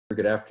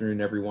Good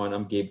afternoon, everyone.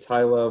 I'm Gabe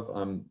Tylov.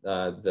 I'm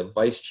the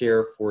vice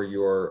chair for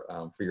your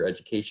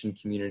education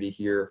community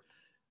here.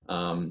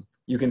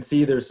 You can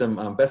see there's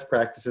some best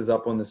practices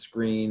up on the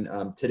screen.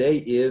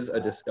 Today is a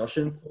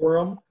discussion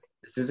forum.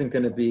 This isn't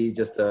going to be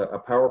just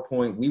a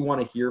PowerPoint. We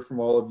want to hear from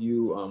all of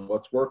you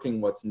what's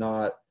working, what's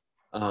not,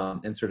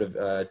 and sort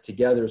of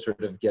together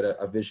sort of get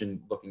a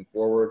vision looking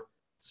forward.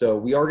 So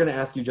we are going to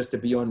ask you just to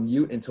be on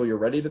mute until you're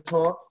ready to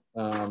talk.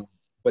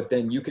 But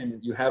then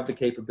you have the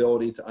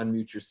capability to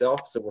unmute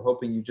yourself. So we're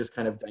hoping you just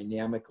kind of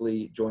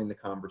dynamically join the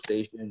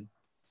conversation.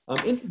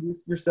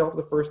 Introduce yourself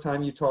the first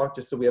time you talk,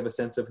 just so we have a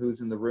sense of who's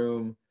in the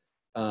room.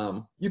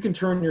 You can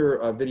turn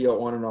your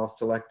video on and off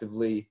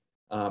selectively,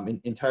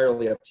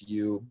 entirely up to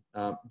you.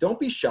 Don't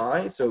be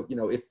shy. So,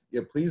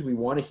 if please, we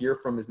want to hear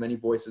from as many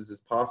voices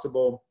as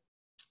possible.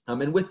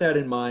 And with that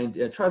in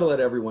mind, try to let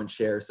everyone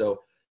share.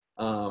 So,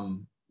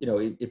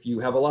 if you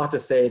have a lot to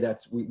say,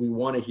 we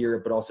want to hear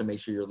it, but also make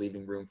sure you're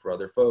leaving room for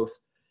other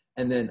folks.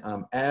 And then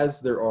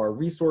as there are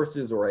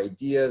resources or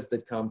ideas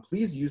that come,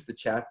 please use the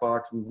chat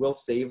box. We will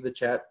save the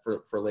chat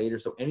for later.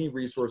 So any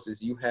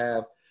resources you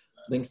have,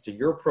 links to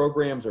your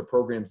programs or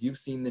programs you've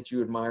seen that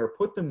you admire,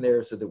 put them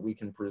there so that we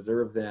can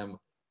preserve them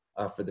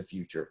for the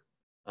future.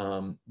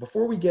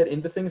 Before we get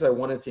into things, I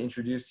wanted to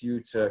introduce you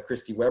to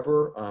Christy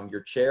Weber,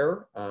 your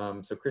chair.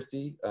 So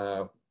Christy,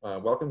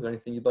 welcome. Is there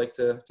anything you'd like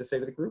to say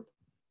to the group?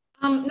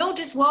 No,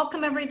 just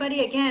welcome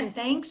everybody. Again,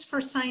 thanks for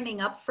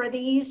signing up for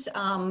these.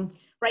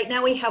 Right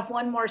now we have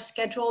one more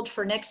scheduled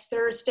for next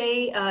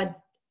Thursday.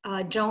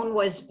 Joan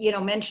was,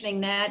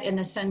 mentioning that in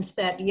the sense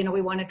that,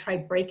 we want to try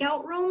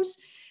breakout rooms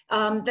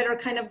that are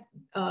kind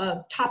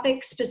of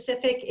topic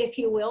specific, if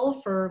you will,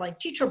 for like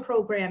teacher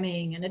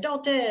programming and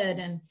adult ed,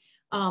 and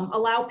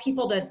allow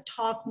people to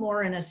talk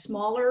more in a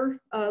smaller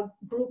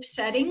group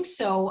setting.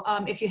 So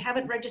if you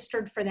haven't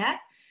registered for that,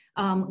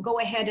 go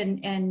ahead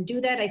and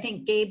do that. I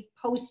think Gabe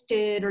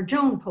posted, or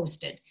Joan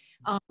posted,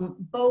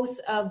 both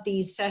of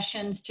these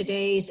sessions,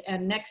 today's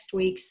and next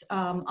week's,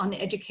 on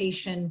the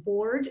education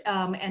board,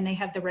 and they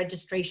have the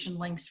registration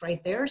links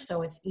right there,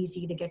 so it's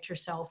easy to get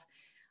yourself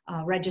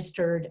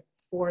registered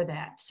for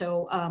that.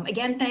 So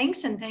again,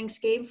 thanks, and thanks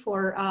Gabe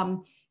for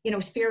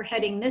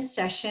spearheading this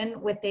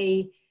session with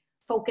a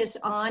focus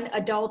on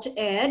adult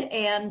ed.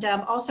 And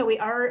also we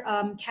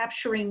are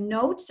capturing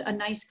notes, a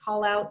nice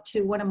call out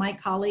to one of my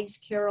colleagues,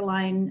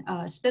 Caroline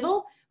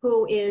Spittle,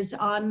 who is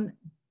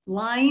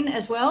online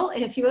as well,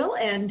 if you will,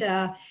 and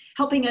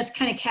helping us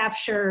kind of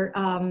capture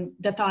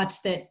the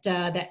thoughts that,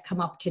 that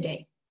come up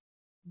today.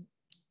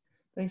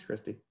 Thanks,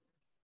 Christy.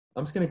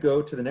 I'm just going to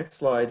go to the next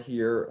slide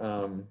here.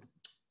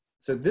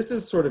 So this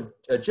is sort of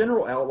a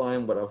general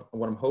outline, what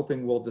I'm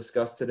hoping we'll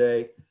discuss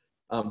today.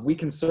 We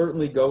can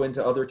certainly go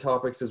into other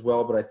topics as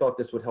well, but I thought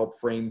this would help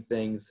frame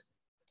things.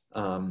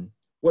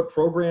 What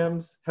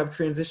programs have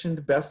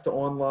transitioned best to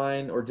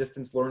online or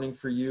distance learning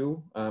for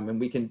you? And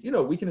we can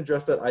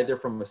address that either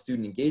from a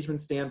student engagement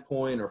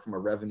standpoint or from a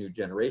revenue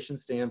generation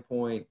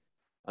standpoint.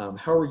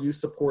 How are you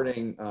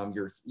supporting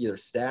your either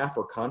staff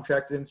or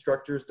contracted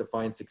instructors to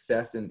find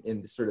success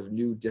in the sort of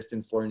new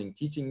distance learning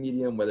teaching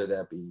medium, whether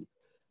that be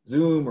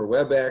Zoom or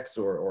WebEx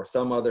or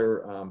some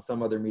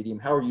other medium?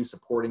 How are you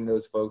supporting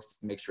those folks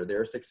to make sure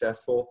they're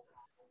successful?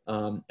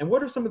 And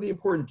what are some of the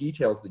important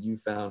details that you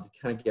found to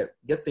kind of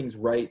get things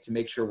right to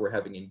make sure we're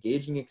having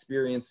engaging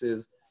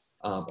experiences,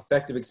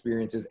 effective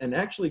experiences, and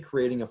actually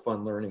creating a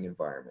fun learning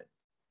environment?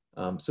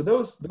 So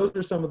those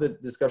are some of the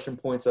discussion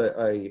points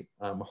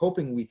I'm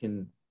hoping we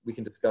can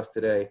discuss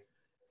today.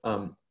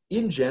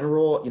 In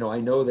general,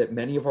 I know that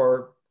many of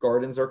our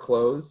gardens are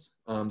closed.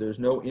 There's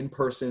no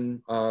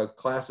in-person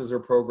classes or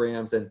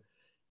programs. And,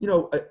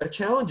 a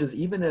challenge is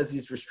even as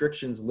these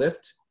restrictions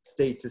lift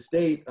state to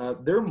state,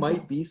 there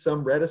might be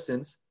some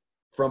reticence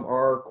from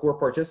our core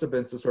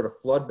participants to sort of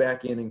flood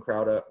back in and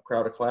crowd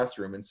a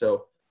classroom. And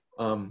so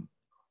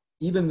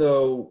even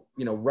though,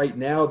 right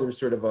now there's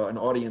sort of an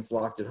audience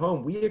locked at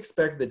home, we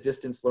expect that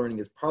distance learning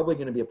is probably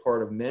going to be a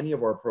part of many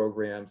of our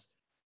programs,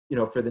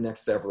 for the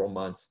next several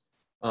months.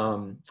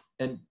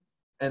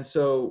 And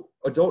so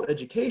adult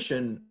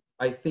education,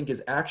 I think,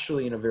 is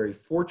actually in a very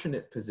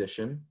fortunate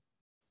position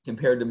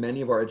compared to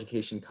many of our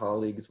education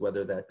colleagues,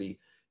 whether that be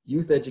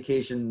youth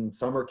education,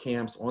 summer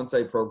camps,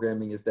 on-site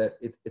programming, is that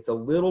it's a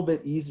little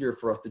bit easier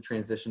for us to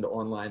transition to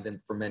online than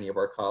for many of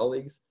our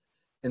colleagues.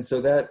 And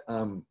so that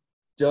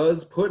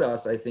does put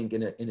us, I think,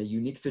 in a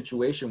unique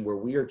situation where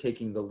we are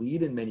taking the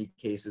lead in many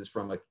cases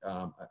from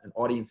an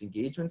audience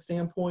engagement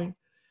standpoint,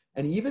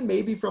 and even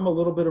maybe from a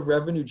little bit of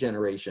revenue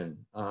generation,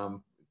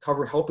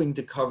 helping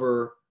to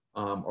cover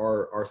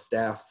our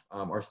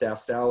staff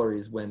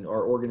salaries when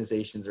our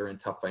organizations are in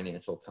tough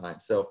financial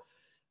times. So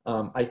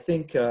I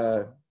think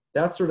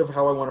that's sort of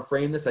how I want to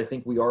frame this. I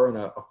think we are in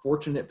a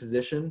fortunate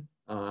position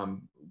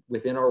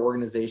within our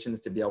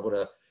organizations to be able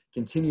to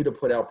continue to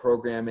put out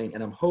programming,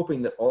 and I'm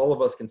hoping that all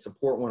of us can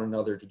support one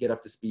another to get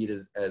up to speed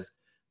as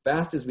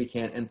fast as we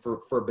can, and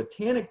for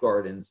botanic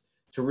gardens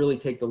to really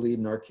take the lead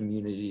in our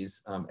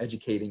communities,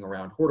 educating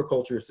around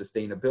horticulture,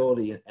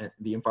 sustainability, and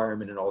the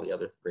environment, and all the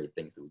other great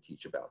things that we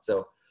teach about.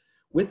 So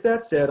with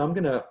that said, I'm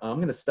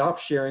gonna stop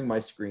sharing my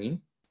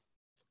screen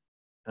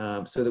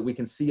so that we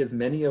can see as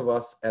many of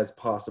us as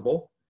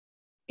possible.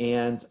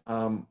 And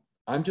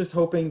I'm just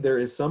hoping there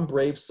is some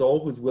brave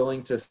soul who's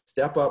willing to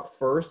step up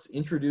first,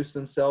 introduce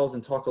themselves,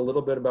 and talk a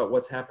little bit about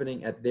what's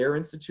happening at their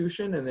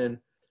institution, and then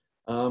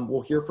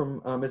we'll hear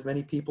from as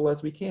many people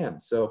as we can.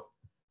 So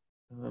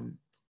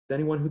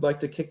anyone who'd like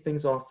to kick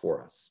things off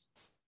for us?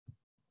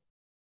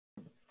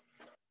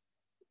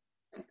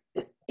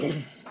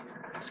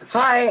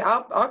 Hi,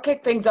 I'll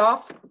kick things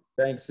off.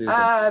 Thanks,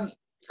 Susan.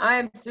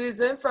 I'm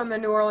Susan from the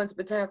New Orleans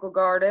Botanical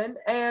Garden,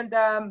 and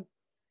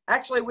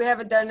actually we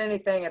haven't done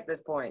anything at this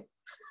point.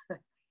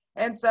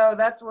 And so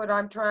that's what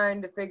I'm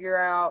trying to figure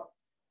out,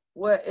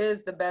 what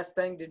is the best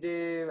thing to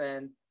do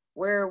and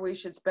where we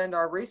should spend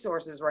our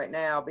resources right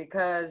now,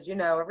 because, you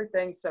know,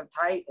 everything's so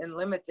tight and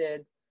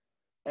limited.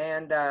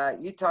 And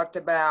you talked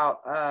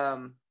about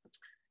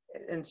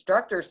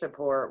instructor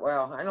support.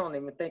 Well, I don't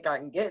even think I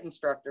can get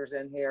instructors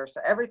in here. So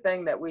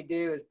everything that we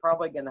do is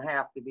probably going to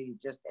have to be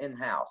just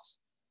in-house.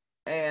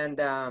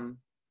 And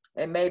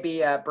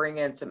maybe bring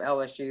in some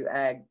LSU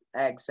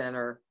Ag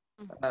Center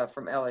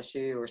from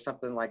LSU or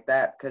something like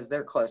that, because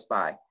they're close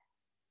by.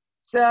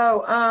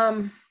 So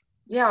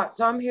yeah,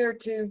 so I'm here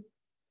to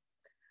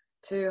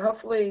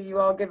hopefully you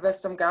all give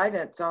us some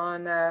guidance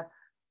on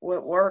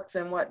what works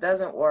and what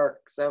doesn't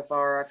work so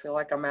far. I feel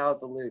like I'm out of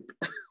the loop.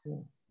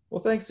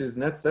 Well, thanks, Susan.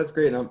 That's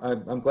great. And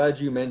I'm glad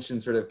you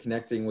mentioned sort of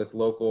connecting with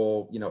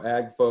local, you know,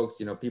 ag folks,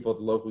 you know, people at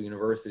the local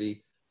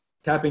university,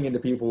 tapping into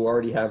people who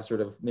already have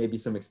sort of maybe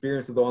some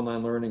experience with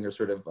online learning, or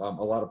sort of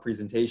a lot of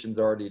presentations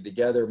already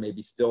together,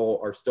 maybe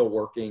are still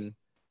working.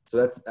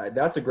 So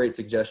that's a great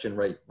suggestion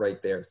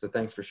right there. So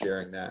thanks for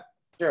sharing that.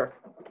 Sure.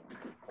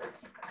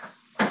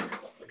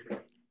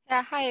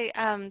 Yeah, hi,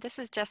 this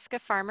is Jessica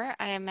Farmer.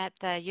 I am at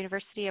the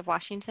University of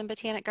Washington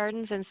Botanic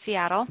Gardens in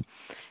Seattle.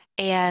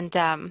 And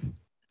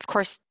of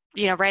course,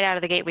 you know, right out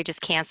of the gate, we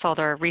just canceled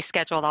or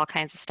rescheduled all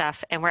kinds of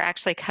stuff. And we're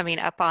actually coming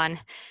up on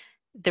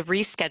the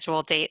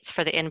reschedule dates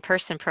for the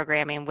in-person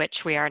programming,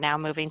 which we are now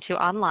moving to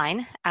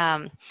online.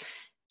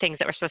 Things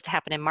that were supposed to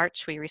happen in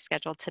March, we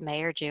rescheduled to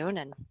May or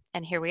June,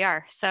 and here we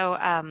are.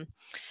 So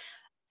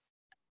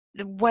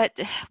what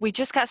we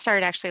just got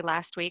started actually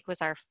last week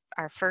was our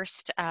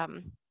first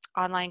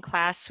online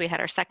class. We had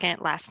our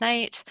second last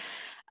night.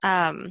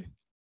 We're,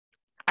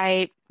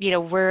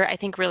 I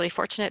think, really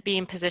fortunate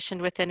being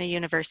positioned within a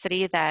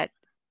university that,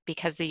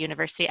 because the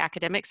university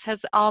academics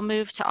has all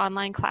moved to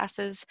online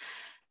classes,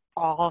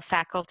 all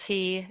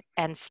faculty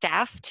and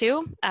staff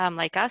too,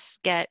 like us,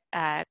 get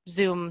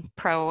Zoom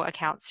Pro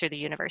accounts through the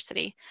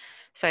university.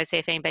 So I'd say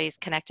if anybody's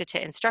connected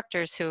to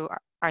instructors who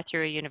are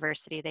through a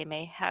university, they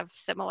may have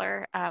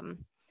similar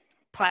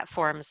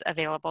platforms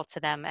available to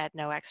them at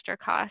no extra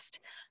cost.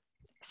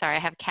 Sorry, I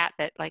have a cat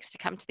that likes to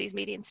come to these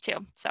meetings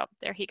too. So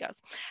there he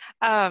goes.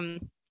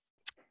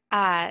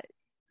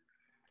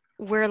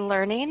 We're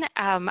learning.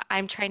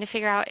 I'm trying to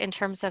figure out in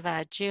terms of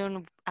a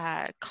June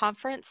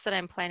conference that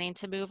I'm planning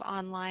to move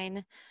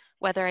online,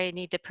 whether I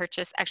need to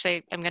purchase,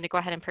 actually, I'm going to go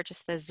ahead and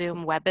purchase the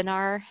Zoom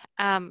webinar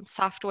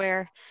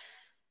software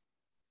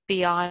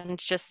beyond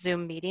just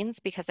Zoom meetings,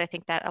 because I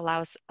think that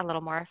allows a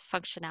little more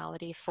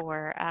functionality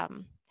for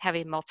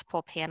having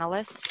multiple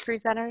panelists,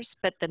 presenters,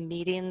 but the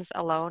meetings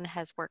alone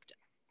has worked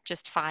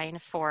just fine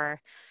for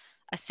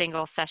a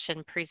single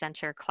session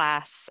presenter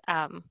class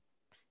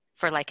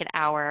for like an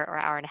hour or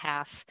hour and a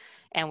half,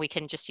 and we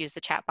can just use the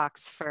chat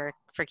box for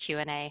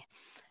Q&A.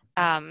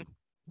 The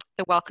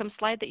welcome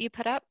slide that you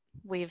put up,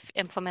 we've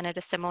implemented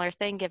a similar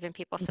thing, giving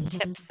people some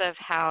tips of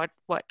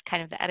what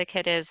kind of the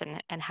etiquette is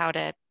and how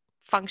to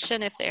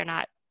function if they're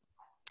not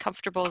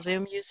comfortable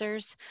Zoom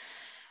users.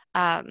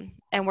 And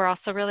we're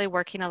also really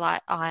working a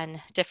lot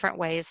on different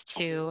ways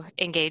to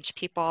engage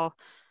people,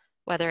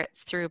 whether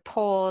it's through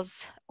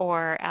polls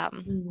or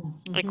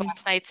like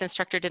last night's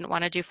instructor didn't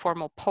want to do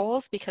formal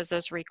polls because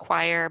those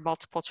require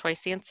multiple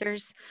choice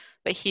answers,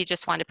 but he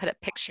just wanted to put up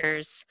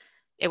pictures.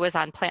 It was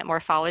on plant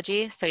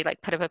morphology. So he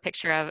like put up a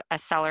picture of a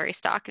celery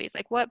stalk and he's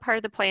like, what part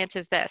of the plant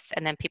is this?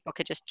 And then people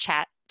could just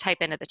type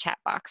into the chat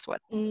box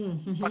what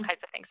kinds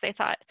of things they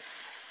thought.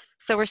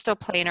 So we're still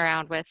playing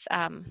around with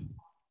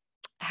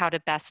how to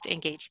best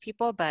engage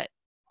people, but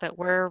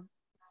we're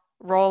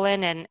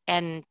rolling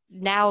and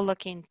now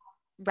looking,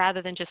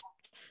 rather than just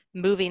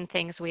moving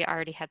things we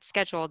already had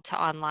scheduled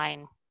to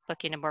online,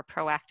 looking to more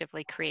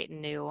proactively create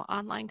new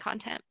online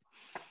content.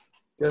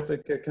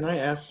 Jessica, can I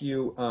ask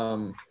you,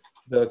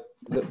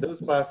 those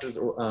classes,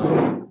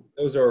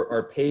 those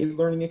are paid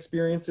learning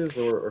experiences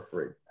or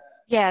free?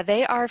 Yeah,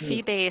 they are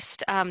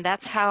fee-based.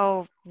 That's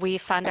how we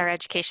fund our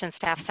education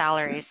staff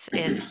salaries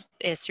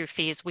is through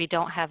fees. We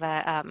don't have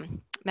a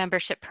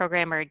membership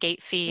program or a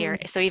gate fee, or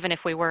so even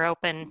if we were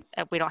open,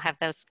 we don't have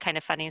those kind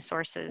of funding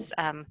sources.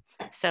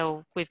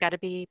 So we've got to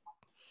be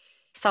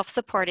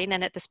self-supporting,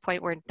 and at this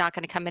point we're not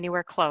going to come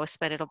anywhere close,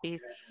 but it'll be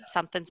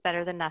something's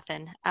better than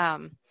nothing.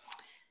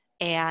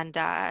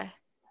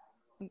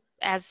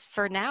 As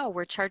for now,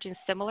 we're charging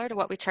similar to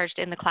what we charged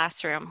in the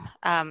classroom.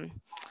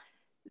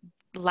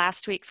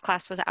 last week's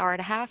class was an hour and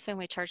a half and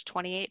we charged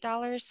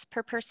 $28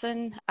 per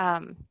person.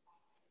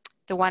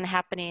 The one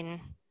happening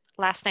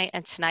last night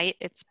and tonight,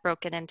 it's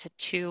broken into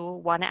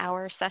 2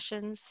 1-hour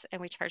sessions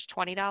and we charge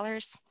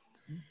 $20.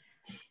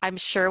 I'm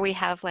sure we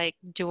have like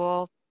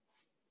dual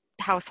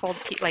household,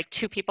 like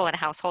 2 people in a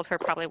household who are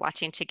probably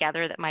watching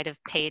together that might have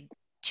paid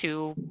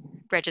 2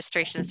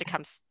 registrations to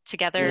come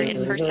together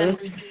in person,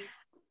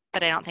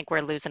 but I don't think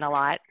we're losing a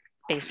lot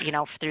based, you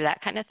know, through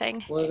that kind of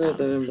thing. What are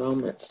the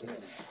enrollments?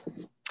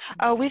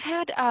 Oh, we've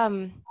had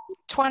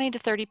 20 to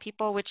 30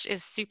 people, which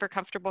is super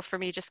comfortable for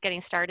me just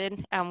getting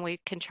started. We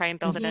can try and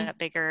build it up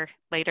bigger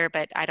later,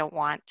 but I don't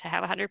want to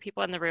have 100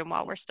 people in the room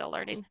while we're still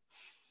learning.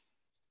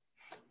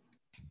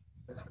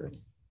 That's great.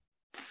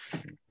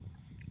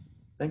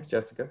 Thanks,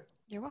 Jessica.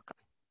 You're welcome.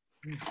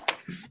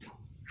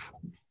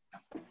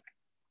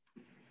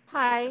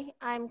 Hi,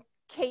 I'm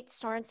Kate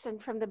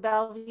Sorensen from the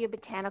Bellevue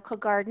Botanical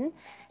Garden,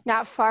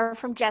 not far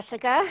from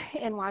Jessica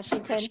in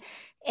Washington.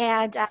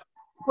 And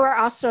we're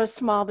also a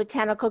small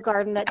botanical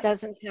garden that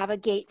doesn't have a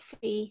gate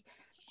fee.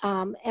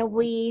 And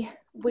we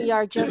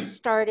are just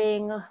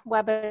starting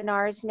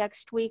webinars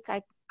next week.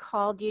 I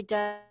called you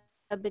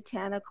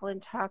Botanical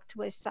and talked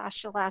with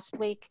Sasha last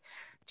week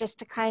just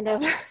to kind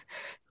of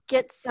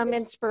get some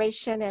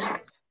inspiration and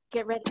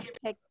get ready to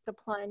take the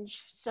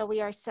plunge. So we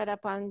are set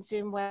up on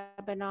Zoom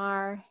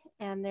webinar,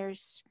 and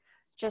there's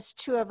just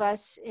 2 of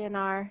us in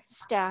our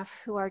staff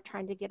who are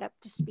trying to get up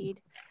to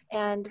speed.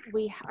 And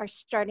we are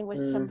starting with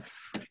some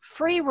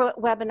free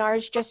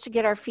webinars just to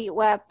get our feet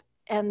wet.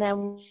 And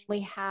then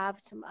we have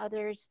some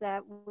others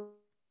that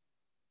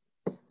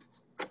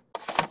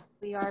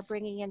we are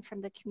bringing in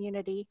from the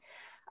community.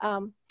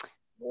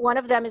 One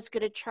of them is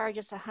going to charge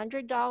us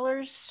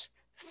 $100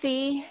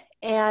 fee,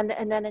 and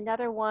then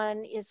another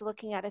one is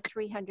looking at a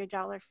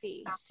 $300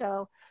 fee.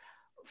 So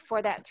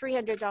for that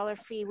 $300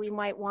 fee, we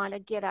might want to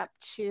get up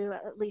to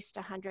at least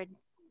 100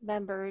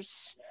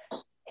 members,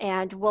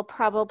 and we'll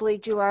probably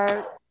do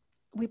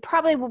we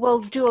probably will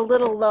do a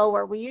little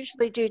lower. We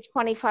usually do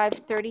 25,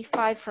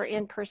 35 for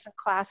in-person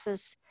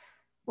classes.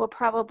 We'll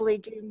probably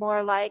do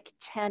more like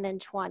 10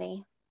 and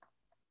 20.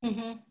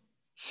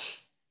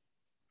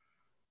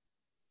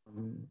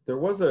 There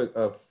was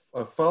a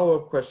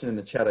follow-up question in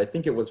the chat. I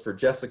think it was for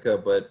Jessica,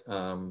 but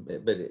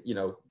you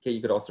know, Kate,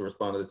 you could also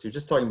respond to this too.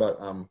 Just talking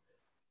about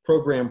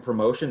program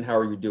promotion. How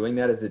are you doing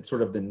that? Is it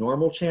sort of the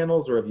normal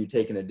channels, or have you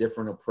taken a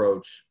different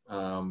approach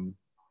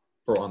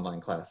for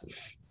online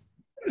classes?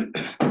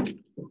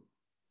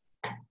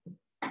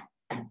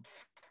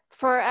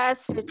 For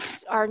us,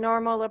 it's our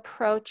normal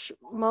approach.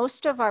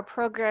 Most of our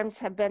programs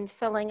have been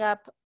filling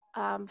up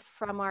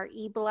from our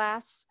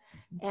e-blasts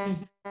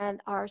and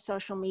our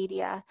social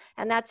media.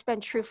 And that's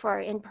been true for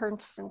our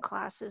in-person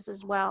classes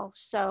as well.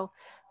 So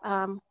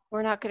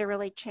we're not going to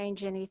really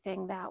change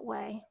anything that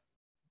way.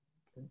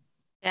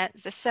 Yeah,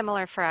 it's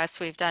similar for us.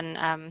 We've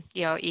done,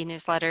 you know,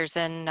 e-newsletters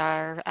and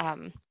our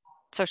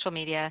social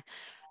media.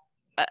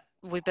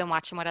 We've been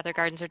watching what other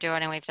gardens are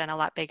doing, and we've done a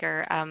lot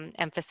bigger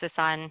emphasis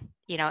on,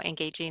 you know,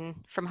 engaging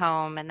from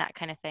home and that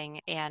kind of thing.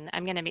 And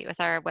I'm going to meet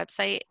with our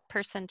website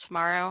person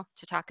tomorrow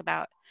to talk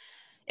about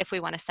if we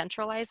want to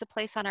centralize a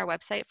place on our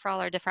website for all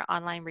our different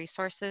online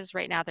resources.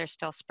 Right now, they're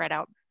still spread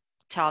out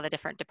to all the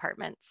different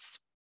departments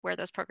where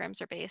those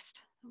programs are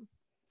based.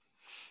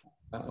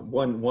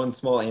 One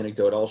small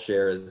anecdote I'll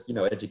share is, you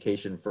know,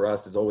 education for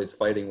us is always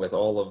fighting with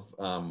all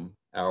of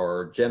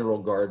our general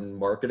garden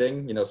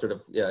marketing. You know, sort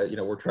of, you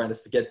know, we're trying to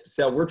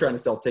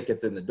sell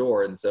tickets in the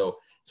door, and so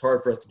it's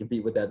hard for us to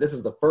compete with that. This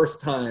is the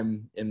first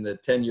time in the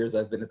 10 years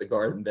I've been at the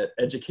garden that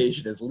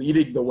education is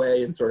leading the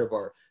way in sort of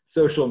our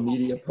social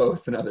media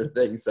posts and other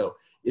things. So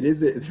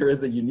there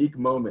is a unique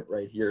moment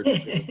right here to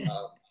sort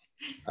of,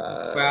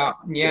 well,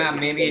 yeah,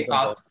 maybe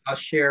I'll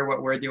share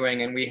what we're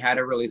doing. And we had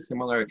a really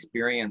similar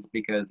experience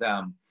because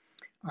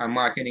our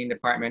marketing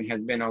department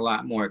has been a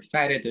lot more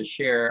excited to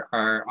share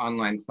our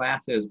online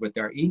classes with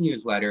our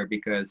e-newsletter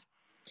because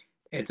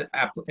it's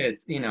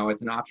you know,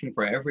 it's an option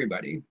for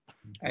everybody.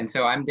 And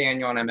so I'm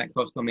Daniel, and I'm at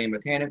Coastal Maine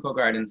Botanical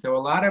Garden. So a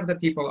lot of the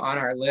people on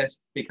our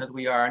list, because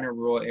we are in a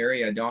rural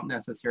area, don't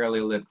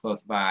necessarily live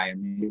close by,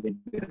 and maybe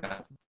they do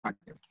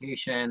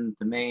vacation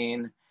to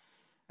Maine.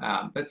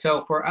 But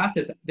so for us,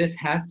 this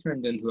has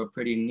turned into a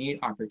pretty neat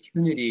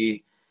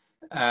opportunity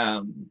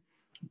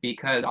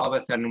because all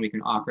of a sudden we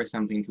can offer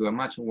something to a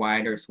much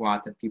wider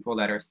swath of people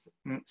that are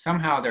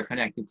somehow they're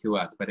connected to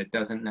us, but it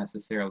doesn't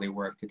necessarily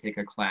work to take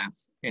a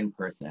class in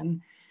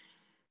person.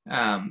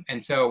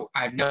 And so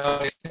I've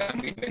noticed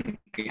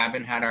we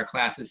haven't had our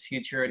classes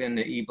featured in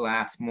the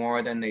e-blast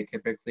more than they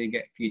typically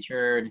get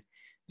featured.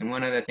 And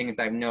one of the things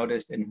I've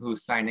noticed in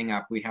who's signing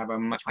up, we have a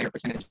much higher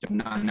percentage of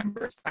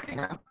non-members signing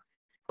up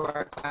for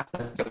our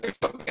classes. So they're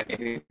still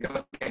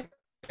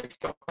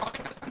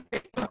following us on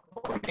Facebook,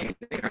 or maybe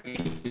they are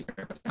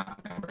users,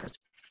 not members.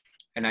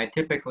 And I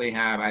typically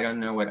have, I don't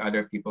know what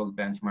other people's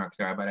benchmarks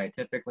are, but I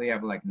typically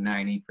have like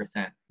 90%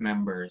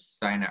 members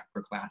sign up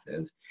for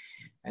classes.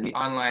 And the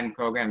online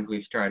programs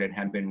we've started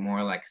have been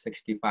more like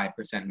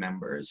 65%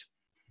 members.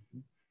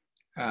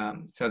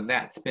 So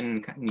that's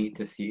been neat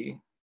to see.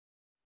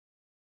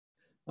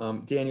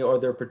 Daniel, are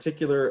there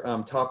particular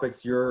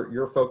topics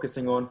you're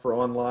focusing on for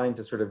online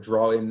to sort of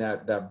draw in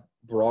that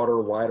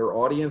broader, wider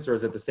audience, or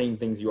is it the same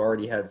things you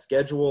already had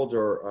scheduled,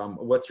 or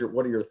what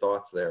are your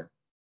thoughts there?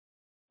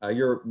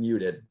 You're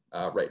muted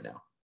right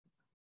now.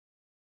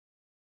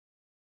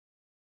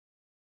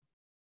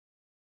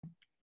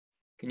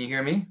 Can you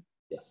hear me?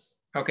 Yes.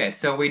 Okay,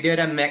 so we did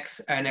a mix,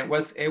 and it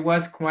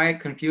was quite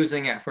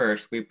confusing at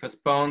first. We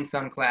postponed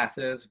some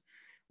classes,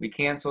 we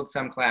canceled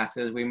some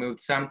classes, we moved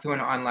some to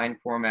an online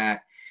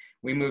format.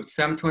 We moved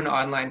some to an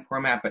online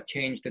format, but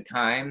changed the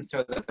time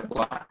so that the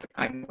block of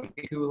time wouldn't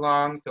be too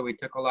long. So we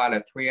took a lot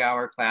of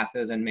 3-hour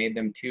classes and made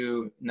them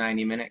 2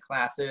 90-minute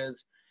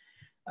classes.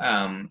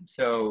 And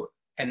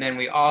then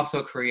we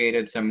also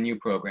created some new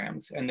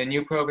programs. And the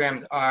new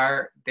programs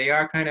are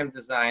kind of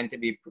designed to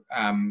be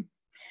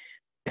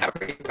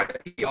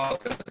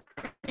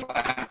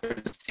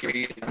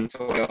series on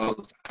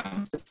soils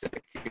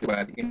specific to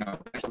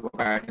vegetable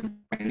gardens,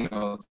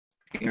 perennials,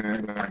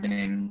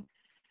 gardening.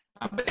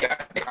 But they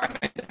are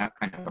meant to have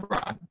kind of a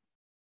broad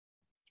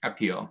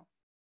appeal.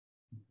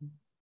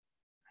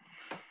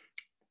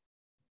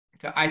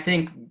 So I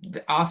think,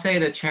 I'll say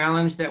the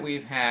challenge that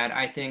we've had,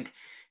 I think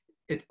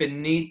it's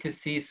been neat to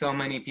see so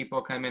many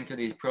people come into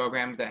these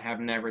programs that have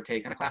never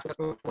taken a class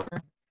before.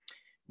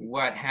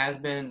 What has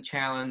been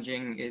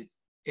challenging is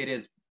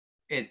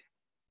it's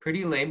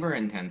pretty labor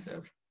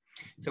intensive.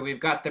 So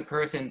we've got the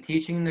person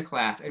teaching the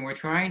class, and we're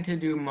trying to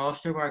do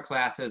most of our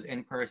classes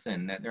in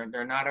person, that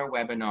they're not a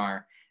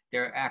webinar.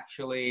 They're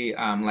actually,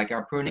 like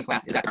our pruning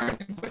class is at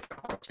with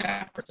a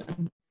chat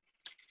person.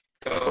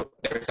 So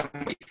there's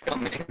somebody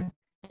filming,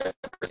 there's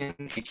the person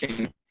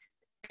teaching,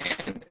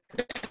 and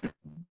then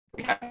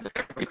we have the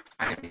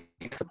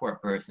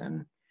support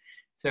person.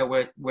 So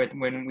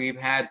when we've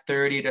had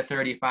 30 to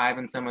 35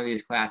 in some of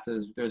these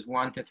classes, there's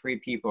 1 to 3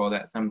 people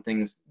that some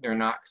things they're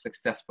not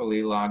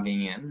successfully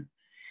logging in.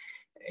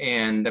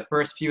 And the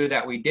first few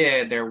that we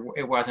did,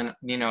 it wasn't,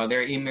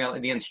 their email,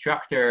 the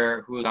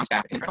instructor who's on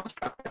staff, sent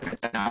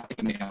out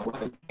the email,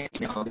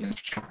 the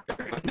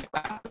instructor in the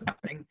class was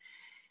happening.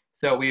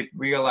 So we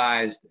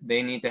realized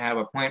they need to have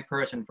a point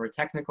person for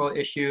technical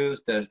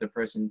issues. There's the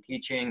person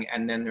teaching,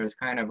 and then there's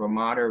kind of a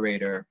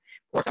moderator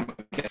or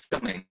somebody that's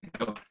filming.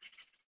 So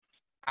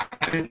I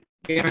haven't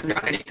given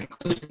out any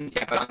conclusions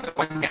yet, but on the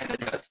one hand,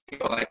 it does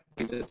feel like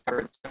we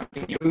discovered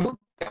something new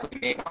that we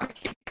may want to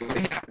keep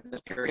doing after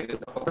this period is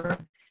over.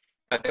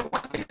 But the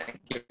one thing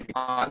that gives me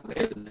pause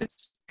is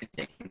it's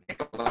taking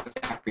a lot of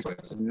staff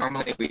resources.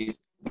 Normally we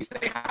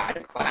say hi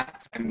to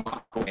class and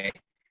walk away,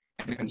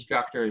 and the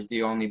instructor is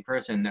the only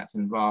person that's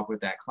involved with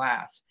that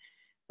class.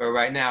 But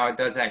right now, it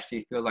does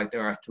actually feel like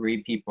there are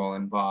 3 people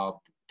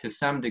involved to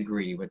some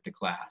degree with the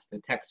class, the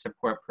tech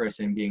support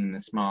person being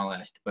the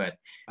smallest. But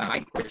I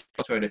think we're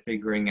still sort of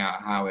figuring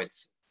out how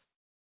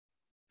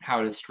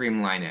to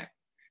streamline it.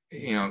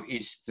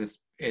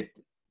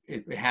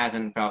 It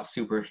hasn't felt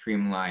super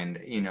streamlined,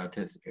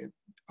 to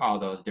all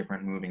those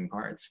different moving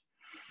parts.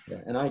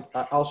 Yeah, and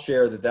I'll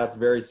share that's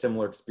very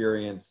similar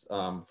experience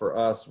for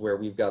us, where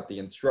we've got the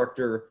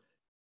instructor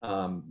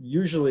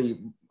usually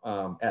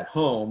at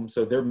home,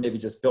 so they're maybe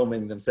just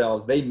filming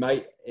themselves. They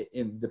might,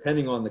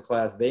 depending on the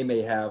class, they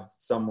may have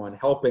someone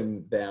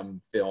helping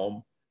them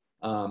film.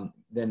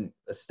 Then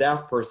a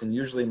staff person,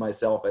 usually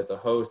myself as a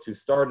host, who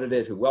started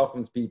it, who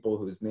welcomes people,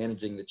 who's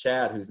managing the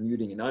chat, who's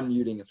muting and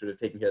unmuting and sort of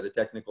taking care of the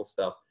technical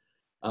stuff.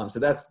 So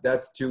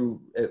that's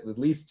 2, at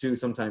least 2,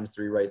 sometimes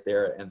 3 right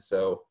there. And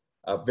so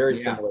very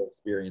similar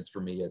experience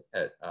for me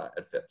at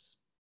FIPS.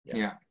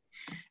 Yeah.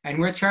 And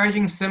we're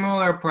charging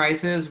similar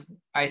prices,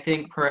 I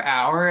think, per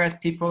hour as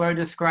people are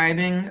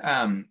describing.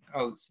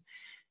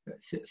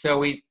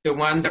 So the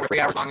ones that were 3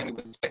 hours long and we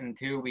would split in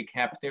 2, we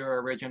kept their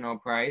original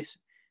price,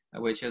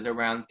 which is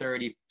around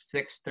 $36,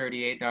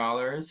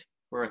 $38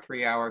 for a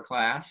 3-hour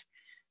class.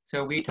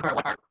 So we took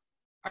our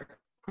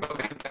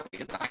programs that we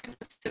designed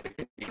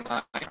specifically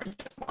online are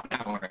just 1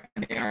 hour,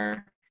 and they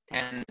are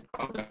 $10 to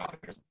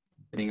 $12,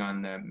 depending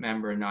on the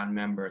member,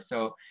 non-member.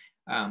 So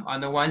on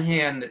the one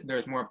hand,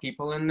 there's more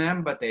people in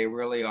them, but they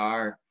really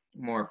are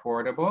more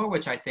affordable,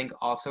 which I think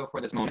also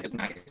for this moment is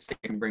nice. They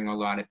can bring a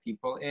lot of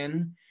people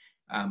in,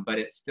 but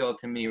it still,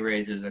 to me,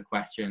 raises a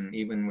question,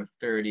 even with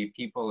 30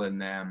 people in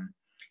them,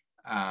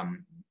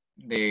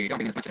 they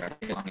don't as much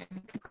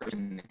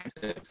in-person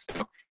intensive.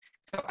 So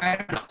I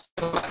don't know,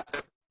 still lots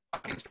of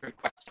answer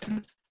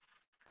questions.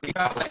 We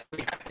felt like we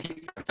had to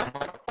keep them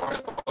somewhat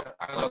affordable.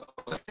 Our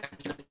local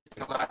extension is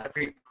doing a lot of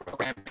free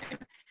programming.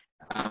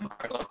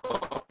 Our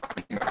local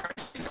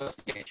gardening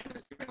association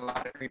is doing a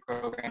lot of free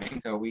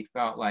programming. So we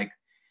felt like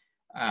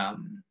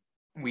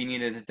we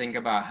needed to think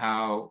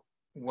about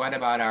what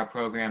about our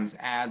programs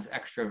adds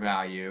extra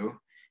value,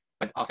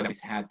 but also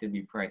had to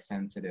be price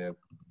sensitive.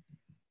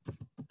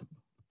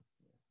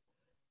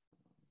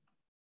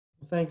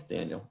 Thanks,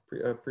 Daniel.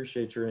 I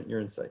appreciate your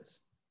insights.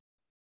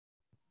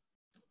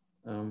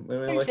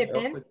 Like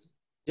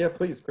Yeah,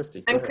 please,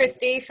 Christy. Go I'm ahead.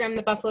 Christy from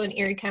the Buffalo and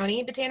Erie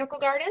County Botanical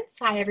Gardens.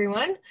 Hi,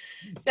 everyone.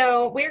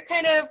 So we're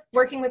kind of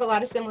working with a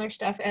lot of similar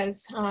stuff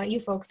as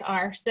you folks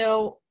are.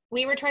 So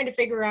we were trying to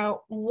figure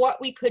out what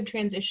we could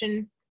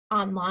transition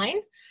online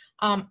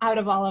out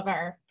of all of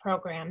our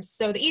programs.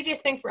 So the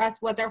easiest thing for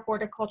us was our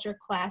horticulture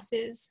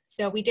classes.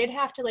 So we did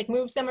have to like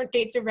move some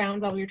dates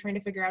around while we were trying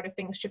to figure out if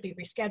things should be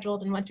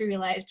rescheduled. And once we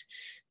realized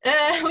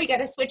we got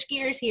to switch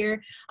gears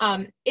here,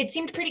 it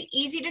seemed pretty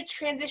easy to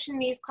transition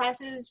these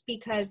classes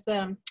because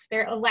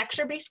they're a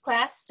lecture-based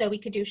class. So we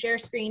could do share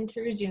screen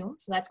through Zoom.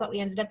 So that's what we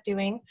ended up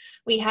doing.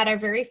 We had our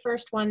very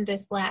first one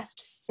this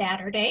last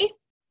Saturday.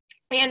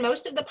 And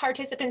most of the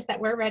participants that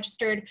were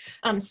registered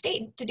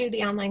stayed to do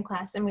the online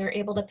class, and we were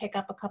able to pick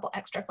up a couple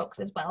extra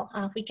folks as well.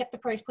 We kept the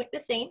price point the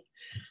same.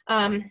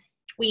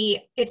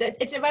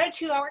 It's about a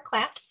 2-hour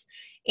class,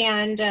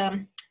 and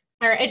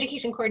our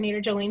education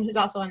coordinator, Jolene, who's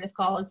also on this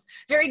call, is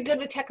very good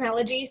with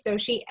technology. So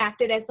she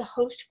acted as the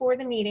host for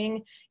the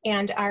meeting,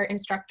 and our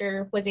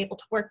instructor was able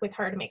to work with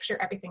her to make sure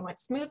everything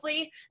went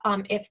smoothly.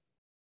 If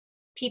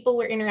people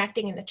were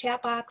interacting in the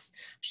chat box,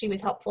 she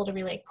was helpful to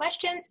relay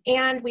questions.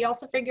 And we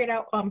also figured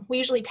out, we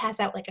usually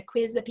pass out like a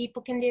quiz that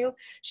people can do.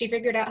 She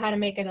figured out how to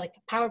make it like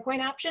a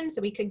PowerPoint option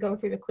so we could go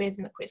through the quiz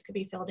and the quiz could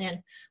be filled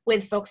in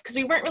with folks, because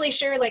we weren't really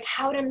sure like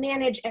how to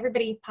manage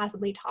everybody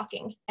possibly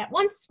talking at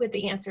once with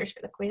the answers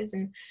for the quiz,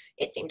 and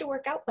it seemed to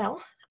work out well.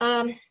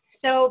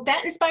 So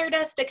that inspired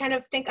us to kind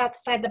of think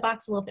outside the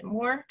box a little bit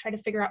more, try to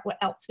figure out what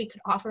else we could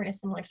offer in a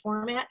similar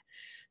format.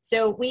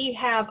 So we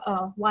have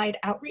a wide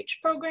outreach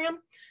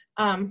program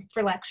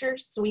for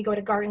lectures. So we go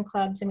to garden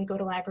clubs and we go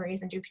to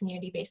libraries and do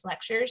community-based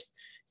lectures.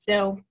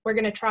 So we're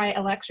going to try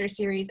a lecture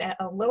series at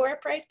a lower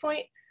price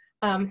point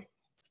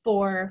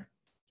for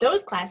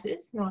those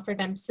classes and offer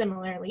them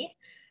similarly.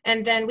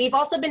 And then we've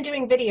also been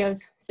doing videos.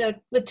 So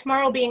with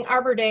tomorrow being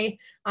Arbor Day,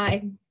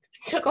 I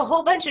took a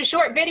whole bunch of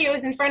short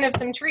videos in front of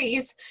some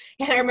trees,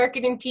 and our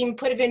marketing team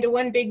put it into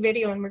one big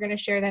video, and we're going to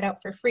share that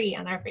out for free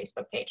on our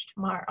Facebook page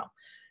tomorrow.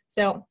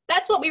 So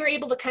that's what we were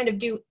able to kind of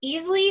do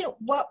easily.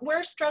 What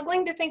we're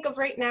struggling to think of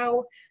right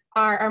now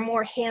are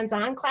more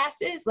hands-on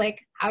classes,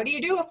 like how do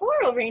you do a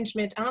floral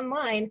arrangement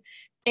online,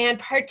 and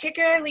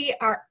particularly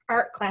our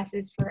art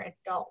classes for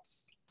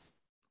adults.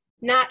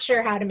 Not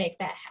sure how to make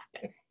that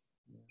happen.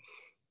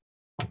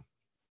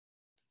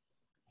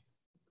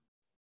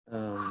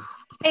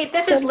 Hey,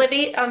 this is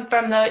Libby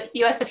from the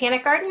U.S.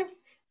 Botanic Garden.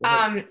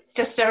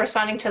 Just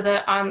responding to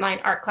the online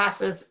art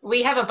classes,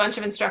 we have a bunch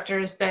of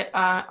instructors that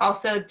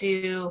also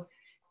do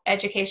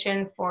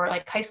education for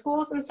like high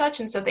schools and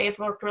such, and so they've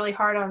worked really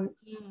hard on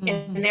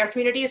in their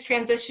communities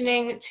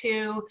transitioning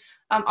to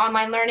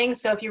online learning.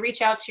 So if you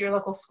reach out to your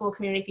local school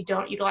community, if you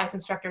don't utilize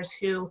instructors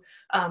who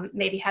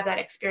maybe have that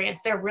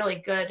experience, they're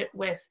really good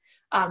with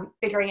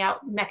figuring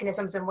out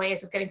mechanisms and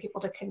ways of getting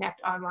people to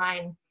connect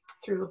online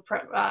through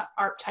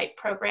art type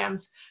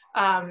programs.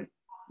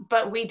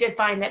 But we did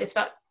find that it's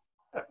about,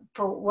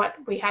 for what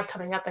we have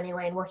coming up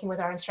anyway, and working with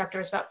our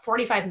instructors, about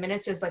 45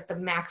 minutes is like the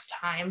max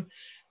time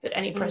that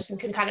any person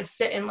can kind of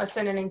sit and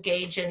listen and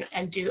engage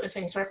and do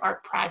any sort of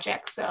art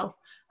project. So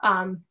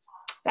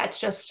that's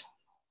just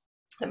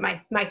my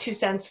 2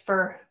 cents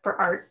for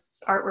art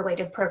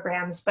related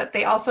programs, but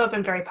they also have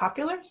been very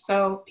popular.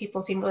 So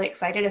people seem really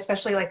excited,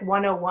 especially like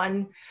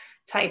 101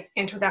 type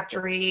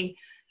introductory,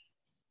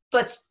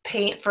 let's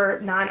paint for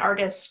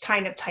non-artists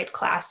kind of type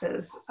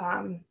classes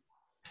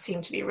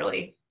seem to be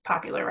really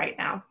popular right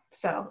now.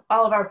 So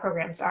all of our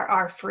programs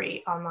are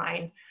free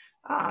online.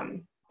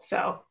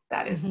 So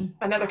that is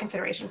another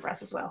consideration for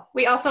us as well.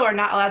 We also are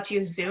not allowed to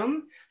use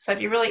Zoom. So if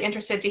you're really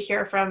interested to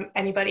hear from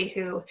anybody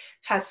who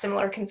has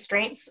similar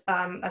constraints,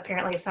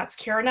 apparently it's not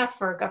secure enough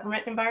for a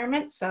government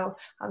environment. So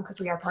because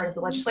we are part of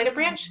the legislative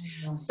branch.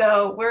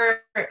 So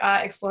we're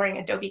exploring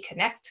Adobe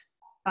Connect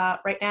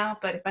right now,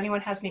 but if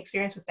anyone has any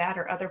experience with that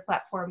or other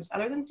platforms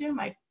other than Zoom,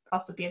 I'd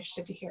also be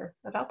interested to hear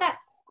about that.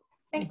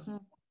 Thanks.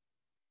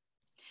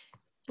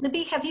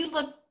 Libby, have you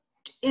looked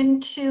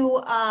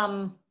into,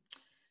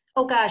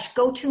 oh gosh,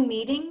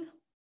 GoToMeeting?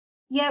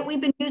 Yeah,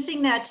 we've been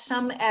using that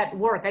some at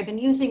work. I've been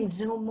using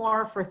Zoom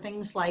more for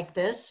things like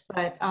this,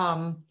 but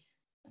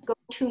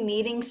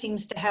GoToMeeting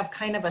seems to have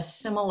kind of a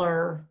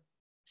similar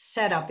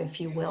setup,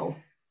 if you will.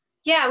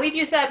 Yeah, we've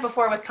used that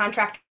before with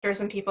contractors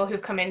and people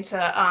who've come in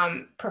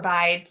to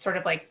provide sort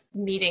of like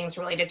meetings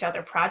related to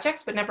other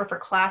projects, but never for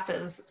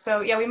classes.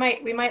 So yeah, we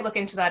might look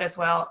into that as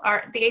well.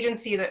 The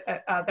agency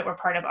that we're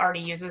part of already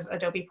uses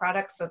Adobe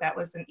products, so that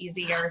was an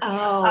easier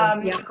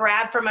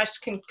grab from us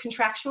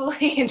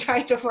contractually and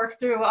trying to work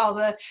through all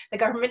the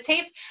government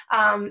tape.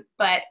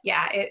 But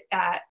yeah,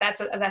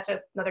 that's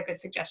another good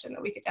suggestion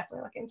that we could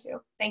definitely look into.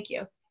 Thank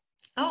you.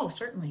 Oh,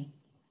 certainly.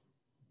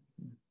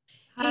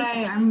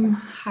 Hi, I'm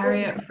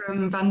Harriet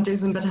from Van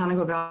Dusen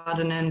Botanical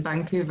Garden in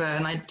Vancouver,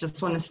 and I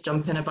just wanted to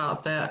jump in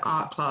about the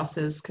art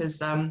classes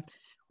because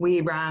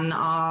we ran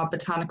our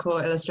botanical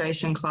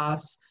illustration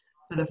class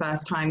for the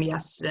first time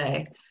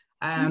yesterday,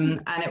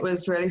 and it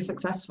was really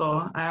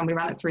successful. We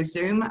ran it through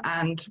Zoom,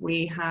 and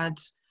we had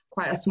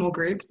quite a small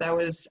group. There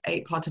was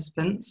 8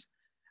 participants,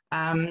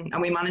 And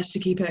we managed to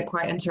keep it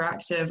quite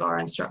interactive. Our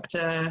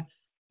instructor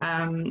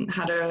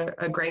had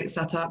a great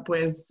setup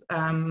with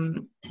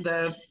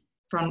the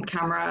front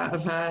camera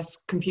of her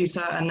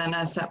computer and then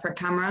a separate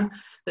camera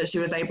that she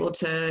was able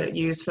to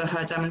use for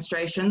her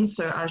demonstrations.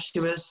 So as she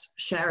was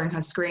sharing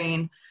her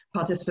screen,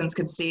 participants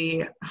could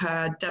see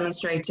her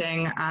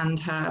demonstrating and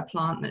her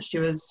plant that she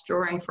was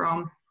drawing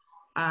from.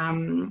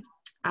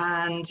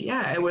 And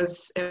yeah, it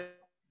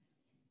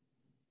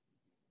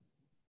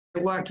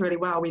worked really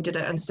well. We did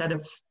it instead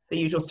of the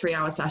usual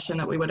 3-hour session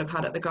that we would have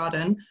had at the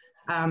garden,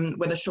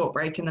 with a short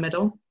break in the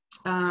middle.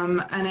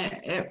 And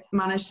it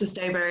managed to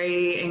stay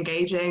very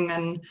engaging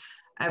and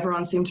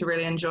everyone seemed to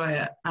really enjoy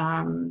it.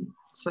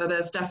 So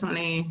there's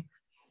definitely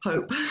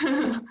hope.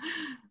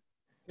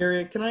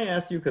 Harriet, can I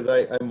ask you, because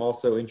I'm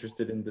also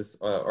interested in this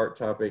art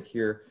topic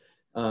here,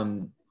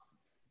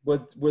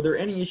 were there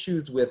any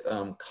issues with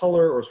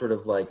color or sort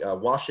of like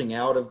washing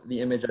out of the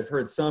image? I've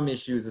heard some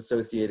issues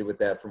associated with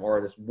that from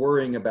artists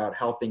worrying about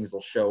how things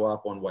will show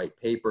up on white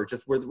paper.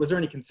 Just was there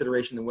any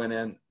consideration that went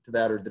into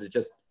that, or did it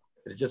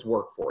just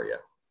work for you?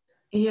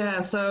 Yeah,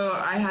 so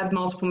I had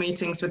multiple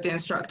meetings with the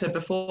instructor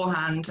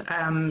beforehand,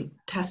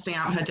 testing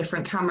out her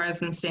different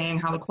cameras and seeing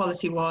how the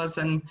quality was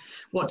and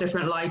what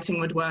different lighting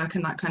would work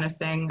and that kind of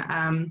thing.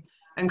 And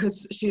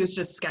because she was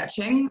just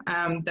sketching,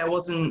 there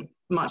wasn't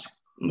much,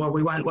 well,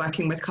 we weren't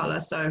working with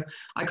color, so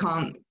I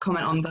can't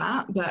comment on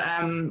that. But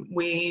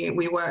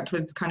we worked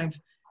with kind of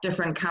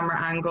different camera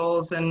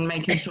angles and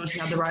making sure she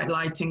had the right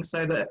lighting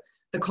so that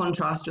the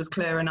contrast was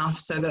clear enough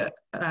so that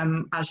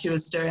as she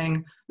was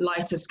doing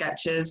lighter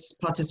sketches,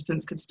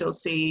 participants could still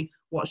see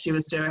what she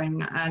was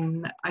doing.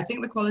 And I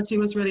think the quality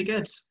was really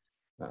good.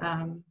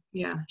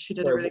 Yeah, she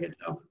did a really good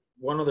job.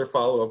 One other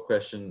follow-up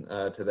question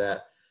to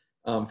that.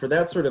 For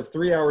that sort of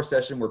 3-hour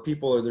session where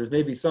there's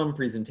maybe some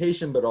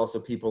presentation, but also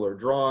people are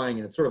drawing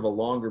and it's sort of a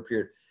longer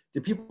period,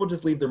 did people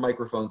just leave their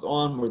microphones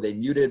on? Were they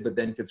muted, but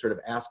then could sort of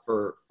ask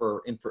for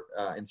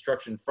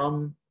instruction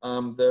from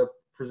the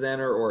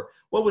presenter, or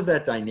what was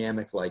that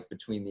dynamic like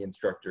between the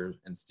instructor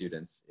and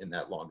students in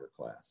that longer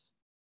class?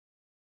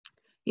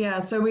 Yeah,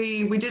 so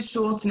we did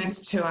shorten it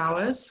to 2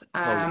 hours,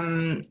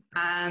 and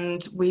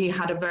we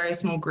had a very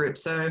small group.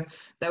 So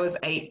there was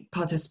 8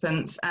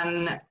 participants,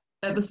 and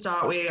at the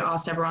start we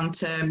asked everyone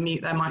to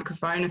mute their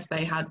microphone if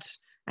they had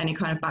any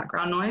kind of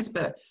background noise,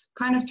 but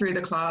kind of through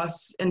the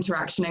class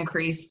interaction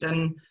increased,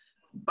 and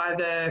by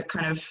the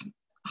kind of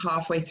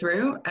halfway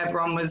through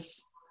everyone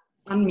was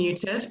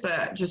unmuted,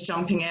 but just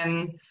jumping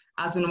in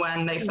as and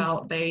when they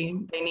felt they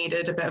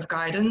needed a bit of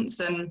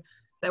guidance. And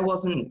there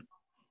wasn't,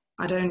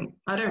 I don't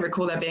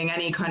recall there being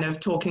any kind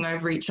of talking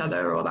over each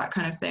other or that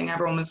kind of thing.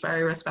 Everyone was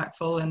very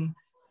respectful and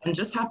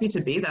just happy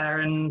to be there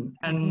and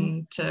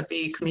to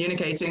be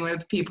communicating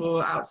with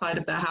people outside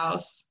of their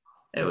house.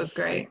 It was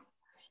great.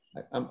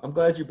 I'm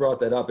glad you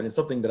brought that up, and it's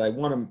something that I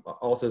want to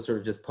also sort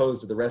of just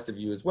pose to the rest of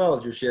you as well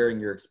as you're sharing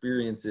your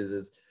experiences.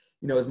 Is,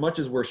 you know, as much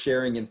as we're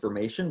sharing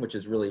information, which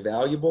is really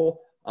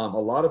valuable, a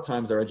lot of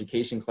times our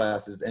education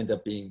classes end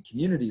up being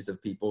communities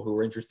of people who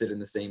are interested in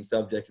the same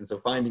subject. And so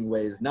finding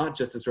ways not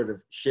just to sort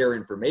of share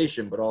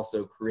information, but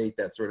also create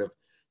that sort of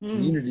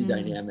community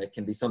dynamic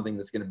can be something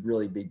that's going to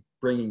really be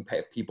bringing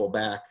people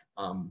back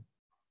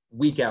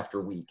week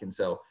after week. And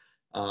so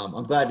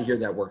I'm glad to hear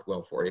that worked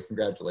well for you.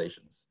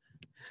 Congratulations.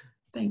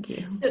 Thank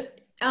you. So,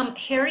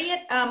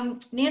 Harriet,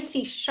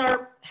 Nancy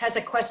Sharp has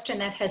a question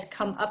that has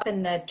come up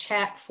in the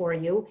chat for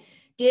you.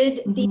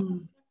 Did the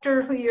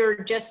instructor who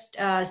you're just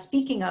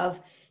speaking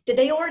of, did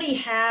they already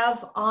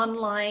have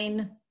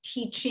online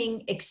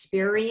teaching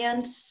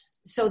experience?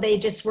 So they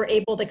just were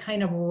able to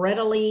kind of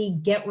readily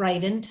get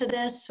right into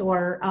this?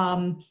 Or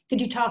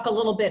could you talk a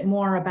little bit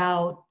more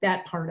about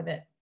that part of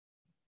it?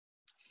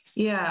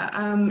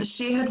 Yeah,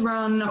 she had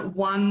run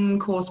one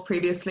course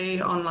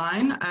previously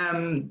online,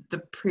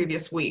 the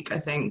previous week, I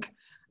think,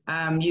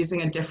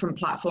 using a different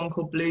platform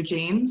called Blue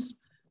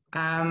Jeans.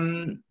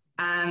 But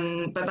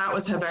that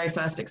was her very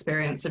first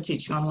experience of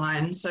teaching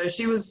online. So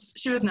she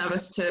was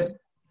nervous to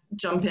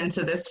jump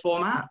into this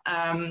format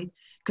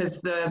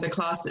because the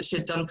class that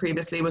she'd done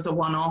previously was a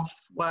one-off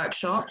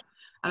workshop.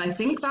 And I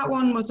think that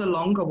one was a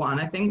longer one.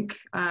 I think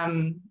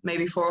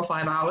maybe 4 or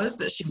 5 hours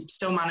that she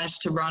still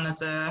managed to run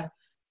as a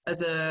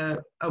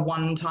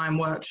one-time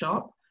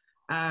workshop.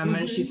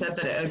 And she said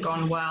that it had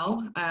gone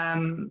well.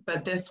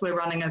 But this we're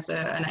running as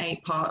an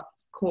 8-part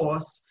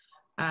course.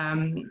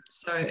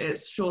 So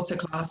it's shorter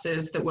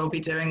classes that we'll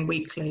be doing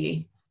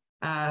weekly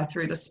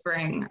through the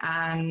spring.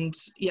 And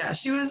yeah,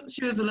 she was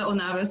a little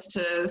nervous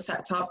to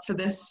set up for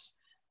this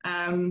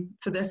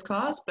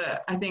class,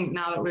 but I think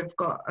now that we've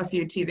got a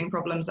few teething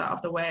problems out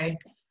of the way,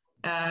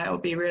 it'll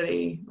be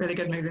really, really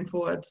good moving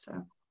forward.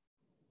 So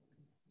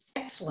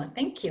excellent,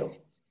 thank you.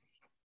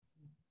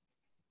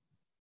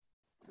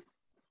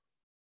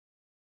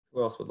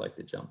 Who else would like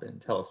to jump in?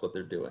 Tell us what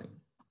they're doing.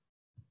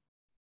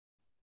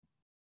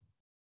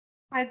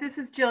 Hi, this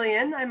is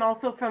Jillian. I'm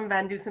also from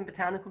Van Dusen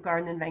Botanical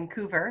Garden in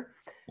Vancouver.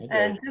 Okay.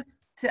 And just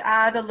to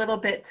add a little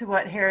bit to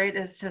what Harriet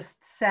has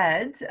just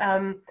said,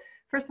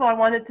 First of all, I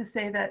wanted to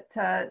say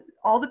that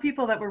all the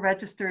people that were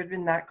registered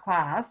in that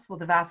class, well,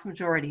 the vast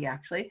majority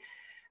actually,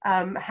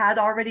 had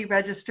already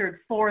registered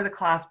for the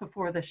class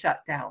before the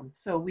shutdown.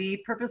 So we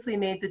purposely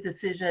made the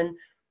decision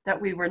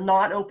that we were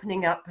not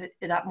opening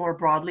it up more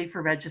broadly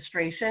for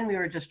registration. We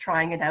were just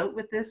trying it out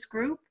with this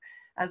group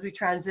as we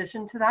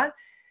transitioned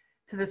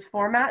to this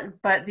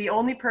format. But the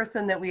only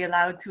person that we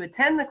allowed to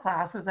attend the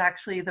class was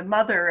actually the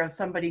mother of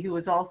somebody who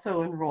was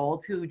also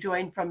enrolled, who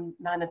joined from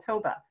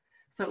Manitoba.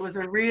 So it was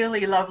a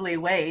really lovely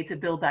way to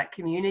build that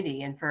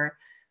community and for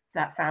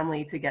that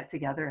family to get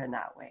together in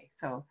that way.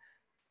 So,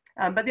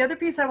 but the other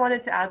piece I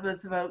wanted to add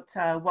was about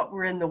what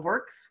we're in the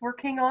works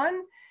working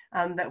on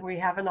that we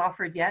haven't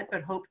offered yet,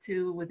 but hope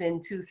to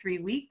within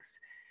 2-3 weeks.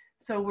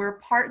 So we're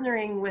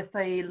partnering with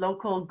a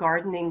local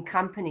gardening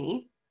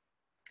company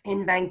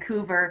in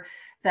Vancouver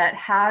that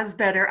has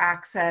better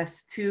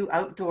access to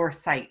outdoor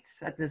sites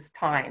at this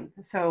time.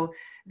 So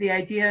the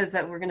idea is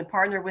that we're going to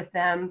partner with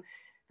them,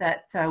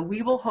 that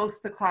we will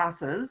host the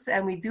classes,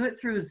 and we do it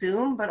through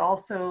Zoom, but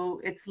also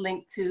it's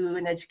linked to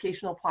an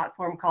educational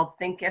platform called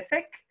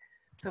Thinkific.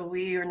 So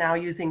we are now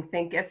using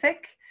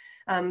Thinkific.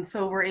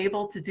 So we're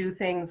able to do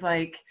things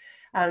like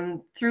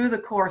through the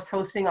course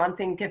hosting on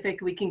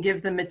Thinkific, we can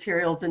give them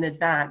materials in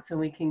advance, and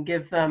we can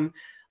give them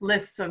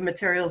lists of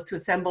materials to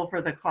assemble for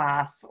the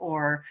class,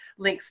 or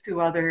links to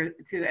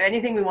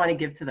anything we want to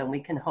give to them, we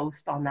can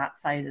host on that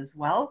site as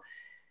well.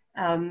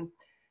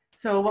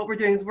 So what we're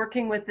doing is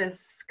working with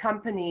this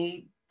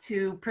company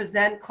to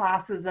present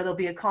classes that'll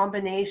be a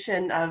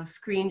combination of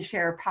screen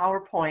share,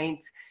 PowerPoint,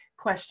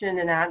 question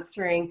and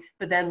answering,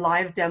 but then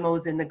live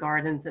demos in the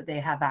gardens that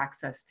they have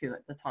access to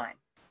at the time.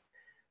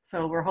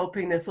 So we're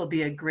hoping this will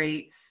be a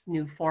great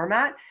new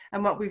format.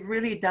 And what we've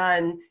really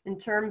done in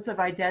terms of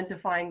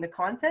identifying the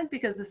content,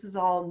 because this is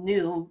all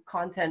new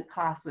content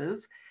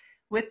classes,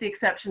 with the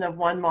exception of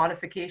one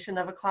modification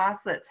of a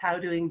class, that's how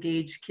to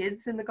engage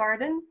kids in the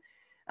garden.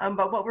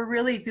 But what we're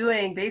really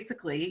doing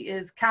basically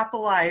is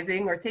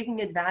capitalizing or taking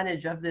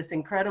advantage of this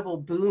incredible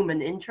boom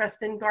and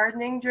interest in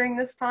gardening during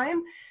this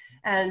time,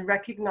 and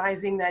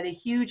recognizing that a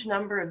huge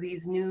number of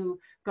these new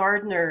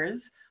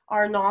gardeners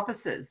are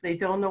novices. They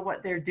don't know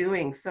what they're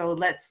doing. So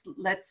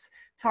let's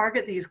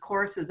target these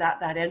courses at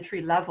that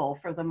entry level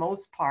for the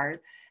most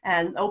part,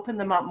 and open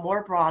them up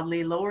more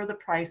broadly, lower the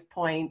price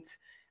point,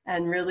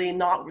 and really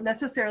not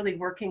necessarily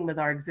working with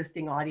our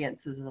existing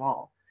audiences at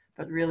all,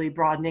 but really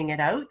broadening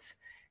it out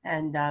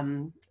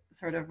and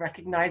sort of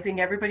recognizing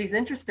everybody's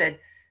interested.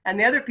 And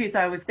the other piece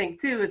I always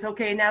think too is,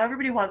 okay, now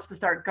everybody wants to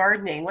start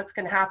gardening. What's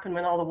going to happen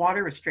when all the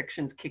water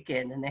restrictions kick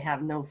in and they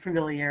have no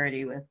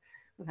familiarity with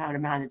how to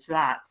manage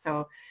that?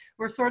 So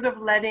we're sort of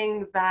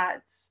letting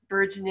that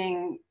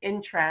burgeoning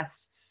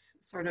interest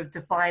sort of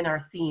define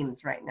our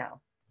themes right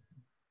now.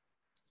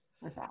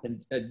 With that.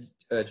 And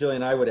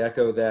Jillian, I would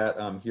echo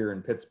that. Here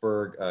in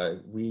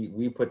Pittsburgh,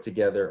 we put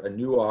together a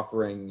new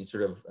offering,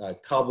 sort of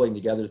cobbling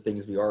together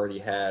things we already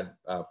had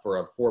for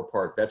a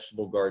 4-part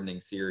vegetable gardening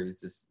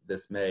series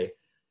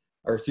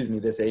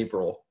this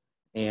April,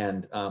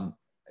 and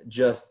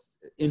just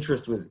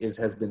interest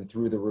has been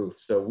through the roof.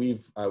 So we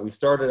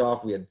started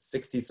off, we had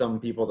 60-some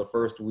people the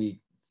first week.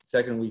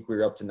 Second week we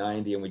were up to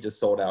 90, and we just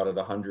sold out at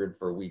 100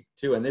 for week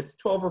 2. And it's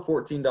 $12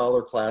 or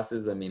 $14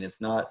 classes. I mean,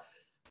 it's not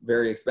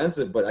very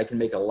expensive, but I can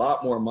make a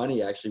lot more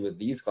money actually with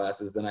these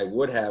classes than I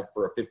would have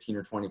for a 15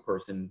 or 20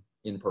 person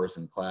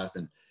in-person class.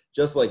 And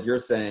just like you're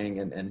saying,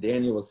 and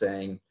Daniel was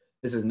saying,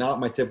 this is not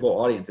my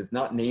typical audience. It's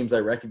not names I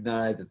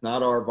recognize. It's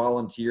not our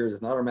volunteers.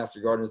 It's not our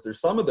master gardeners.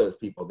 There's some of those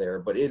people there,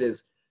 but it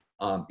is,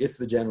 it's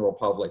the general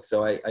public.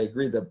 So I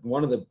agree that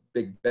one of the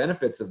big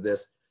benefits of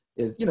this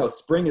is,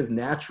 spring is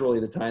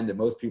naturally the time that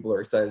most people are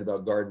excited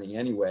about gardening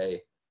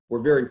anyway. We're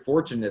very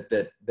fortunate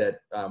that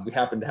we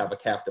happen to have a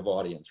captive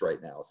audience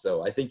right now.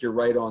 So I think you're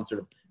right on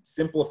sort of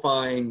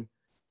simplifying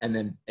and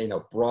then,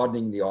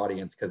 broadening the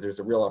audience, because there's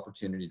a real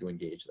opportunity to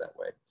engage that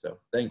way. So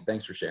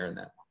thanks for sharing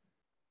that.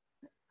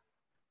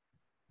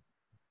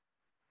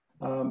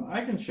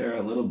 I can share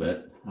a little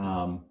bit.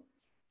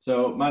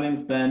 So my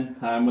name's Ben.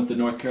 I'm with the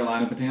North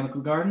Carolina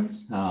Botanical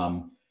Gardens.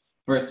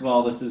 First of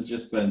all, this has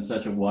just been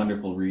such a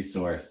wonderful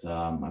resource.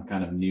 I'm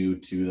kind of new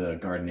to the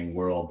gardening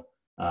world,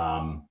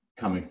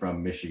 coming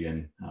from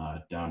Michigan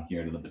down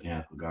here to the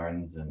Botanical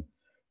Gardens. And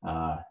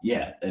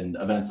and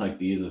events like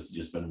these has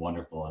just been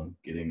wonderful. I'm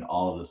getting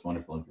all of this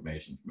wonderful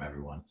information from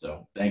everyone.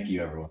 So thank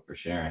you everyone for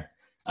sharing.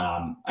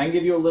 I can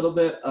give you a little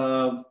bit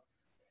of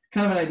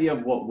kind of an idea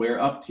of what we're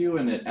up to,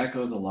 and it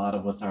echoes a lot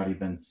of what's already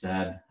been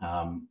said.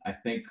 I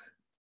think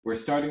we're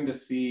starting to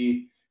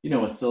see,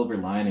 a silver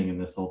lining in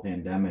this whole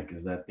pandemic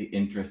is that the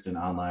interest in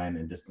online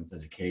and distance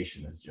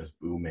education is just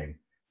booming.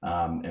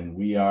 And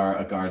we are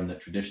a garden that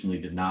traditionally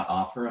did not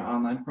offer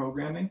online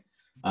programming.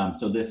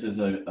 So this is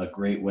a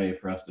great way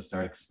for us to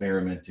start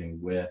experimenting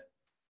with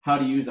how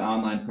to use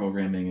online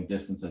programming and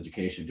distance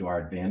education to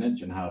our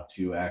advantage, and how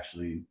to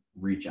actually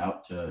reach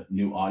out to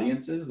new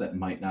audiences that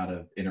might not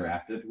have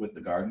interacted with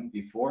the garden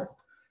before.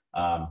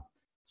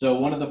 So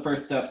one of the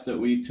first steps that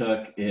we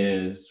took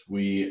is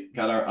we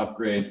got our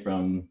upgrade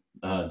from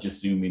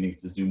just Zoom meetings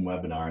to Zoom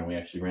webinar. And we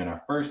actually ran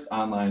our first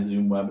online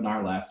Zoom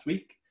webinar last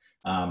week.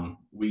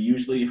 We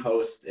usually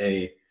host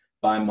a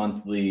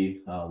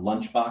bi-monthly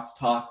lunchbox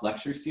talk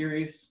lecture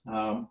series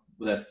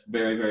that's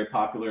very, very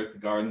popular at the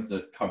Gardens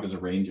that covers a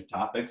range of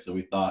topics. So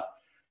we thought,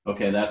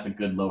 okay, that's a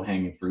good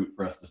low-hanging fruit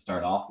for us to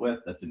start off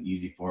with. That's an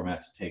easy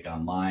format to take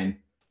online,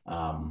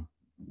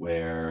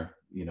 where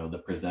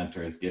the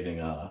presenter is giving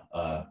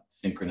a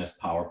synchronous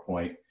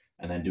PowerPoint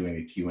and then doing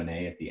a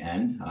Q&A at the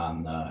end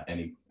on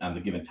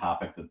the given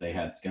topic that they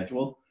had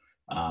scheduled.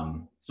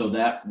 So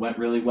that went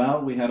really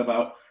well. We had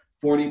about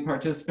 40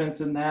 participants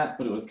in that,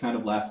 but it was kind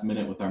of last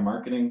minute with our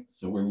marketing.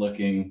 So we're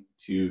looking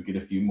to get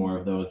a few more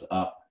of those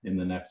up in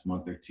the next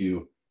month or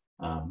two,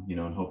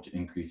 and hope to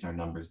increase our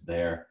numbers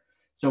there.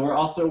 So we're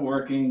also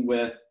working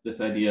with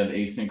this idea of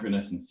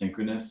asynchronous and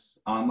synchronous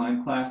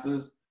online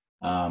classes.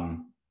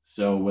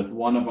 So with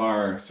one of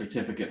our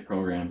certificate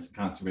programs,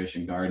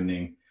 conservation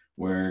gardening,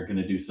 we're going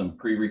to do some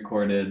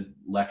pre-recorded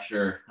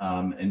lecture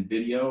and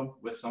video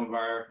with some of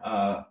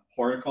our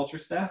horticulture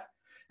staff,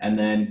 and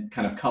then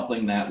kind of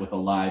coupling that with a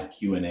live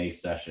Q&A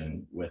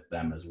session with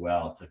them as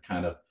well to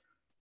kind of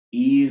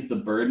ease the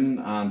burden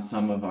on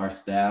some of our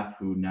staff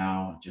who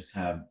now just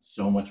have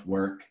so much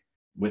work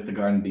with the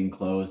garden being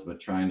closed, but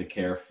trying to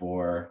care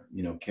for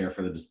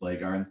the display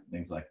gardens and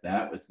things like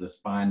that. It's this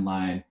fine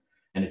line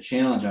and a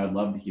challenge. I would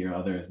love to hear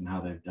others and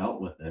how they've dealt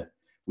with it.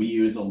 We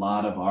use a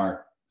lot of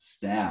our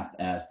staff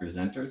as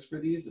presenters for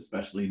these,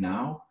 especially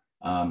now.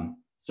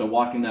 So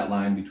walking that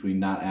line between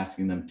not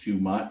asking them too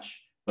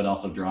much, but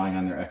also drawing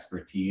on their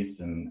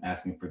expertise and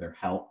asking for their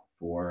help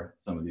for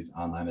some of these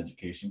online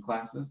education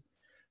classes.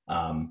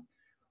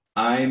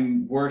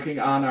 I'm working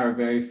on our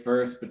very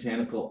first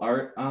botanical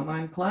art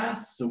online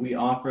class. So we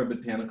offer a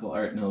botanical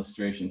art and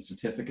illustration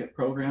certificate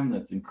program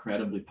that's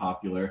incredibly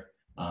popular,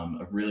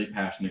 a really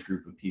passionate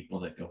group of people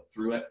that go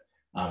through it.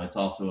 It's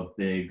also a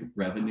big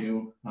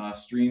revenue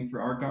stream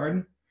for our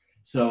garden.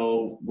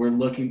 So we're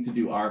looking to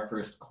do our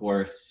first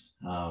course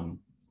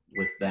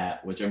with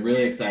that, which I'm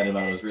really excited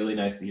about. It was really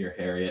nice to hear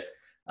Harriet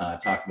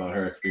talk about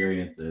her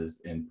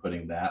experiences in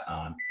putting that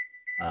on.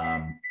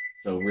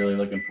 So really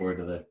looking forward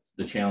to the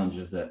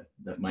challenges that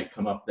might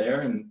come up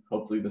there, and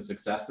hopefully the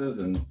successes,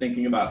 and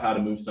thinking about how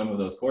to move some of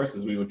those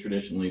courses we would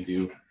traditionally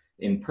do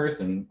in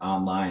person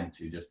online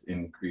to just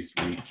increase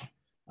reach.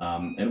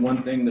 And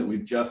one thing that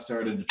we've just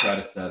started to try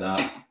to set up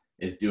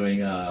is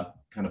doing a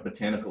kind of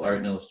botanical art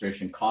and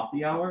illustration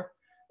coffee hour,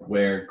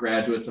 where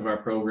graduates of our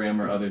program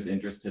or others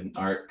interested in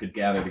art could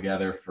gather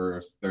together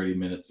for 30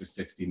 minutes or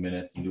 60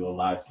 minutes and do a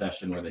live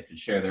session where they could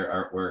share their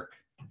artwork,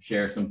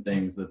 share some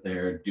things that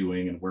they're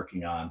doing and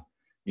working on,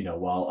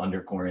 while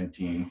under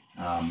quarantine,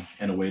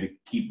 and a way to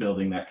keep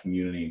building that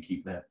community and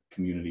keep that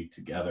community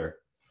together.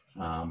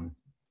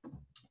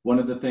 One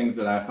of the things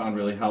that I found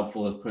really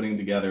helpful is putting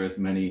together as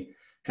many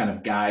kind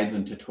of guides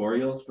and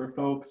tutorials for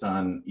folks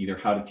on either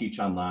how to teach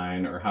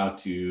online or how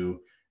to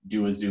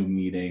do a Zoom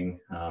meeting.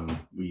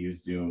 We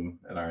use Zoom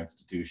at our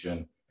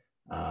institution,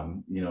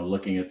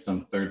 looking at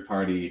some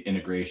third-party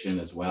integration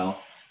as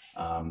well.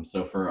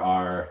 So for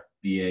our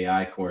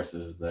BAI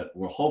courses that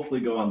will hopefully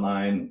go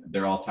online,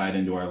 they're all tied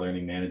into our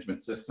learning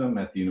management system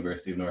at the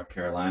University of North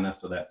Carolina.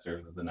 So that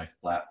serves as a nice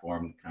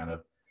platform, kind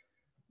of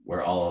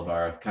where all of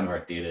our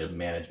data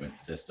management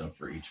system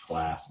for each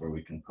class, where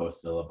we can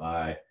post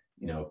syllabi,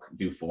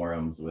 do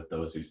forums with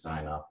those who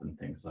sign up and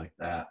things like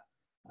that.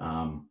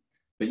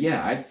 But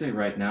yeah, I'd say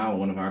right now,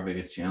 one of our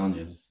biggest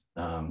challenges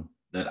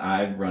that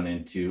I've run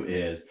into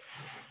is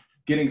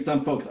getting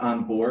some folks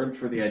on board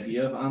for the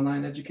idea of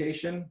online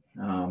education,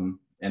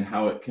 and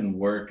how it can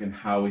work and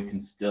how we can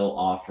still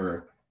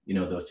offer,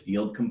 those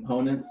field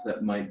components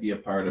that might be a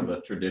part of a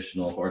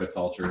traditional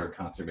horticulture or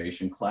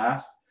conservation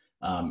class,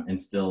 and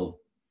still,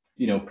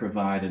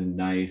 provide a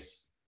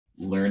nice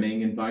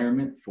learning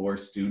environment for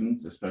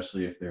students,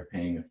 especially if they're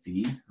paying a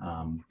fee,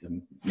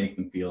 to make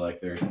them feel like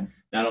they're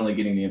not only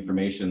getting the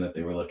information that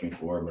they were looking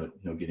for,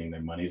 but getting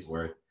their money's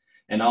worth.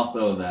 And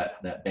also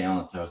that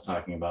balance I was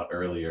talking about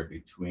earlier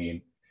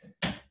between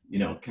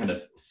kind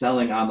of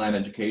selling online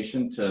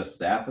education to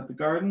staff at the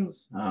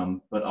gardens,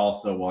 but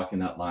also walking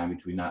that line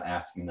between not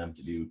asking them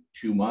to do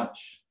too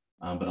much,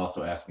 but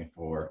also asking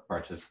for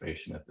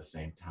participation at the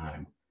same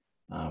time.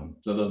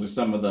 So those are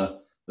some of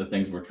the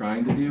things we're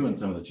trying to do and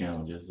some of the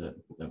challenges that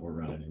we're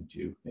running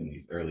into in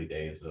these early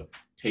days of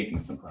taking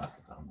some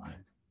classes online.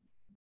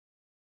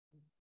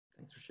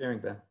 Thanks for sharing,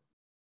 Ben.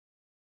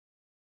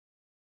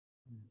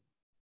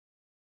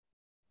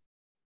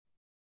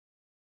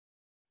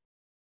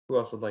 Who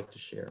else would like to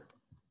share?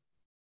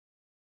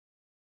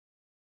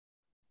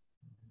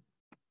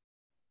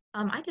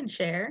 I can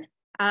share.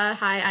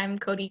 Hi, I'm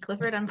Cody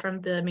Clifford. I'm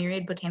from the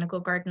Myriad Botanical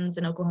Gardens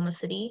in Oklahoma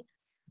City.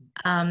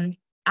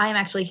 I am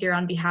actually here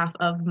on behalf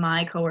of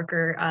my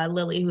coworker,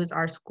 Lily, who's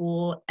our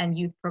school and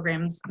youth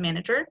programs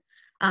manager.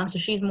 So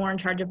she's more in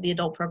charge of the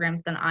adult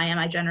programs than I am.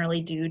 I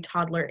generally do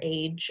toddler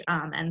age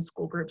and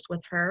school groups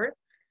with her.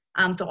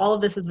 So all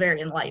of this is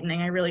very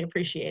enlightening. I really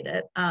appreciate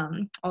it.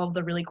 All of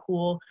the really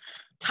cool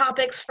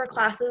topics for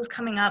classes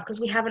coming up, because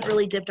we haven't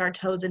really dipped our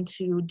toes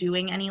into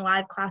doing any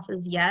live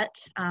classes yet,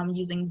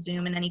 using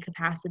Zoom in any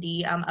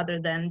capacity other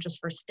than just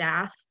for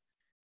staff.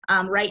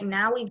 Right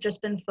now, we've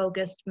just been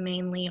focused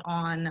mainly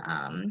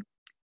on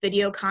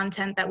video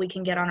content that we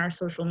can get on our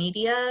social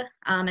media,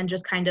 and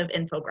just kind of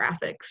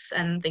infographics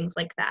and things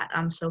like that.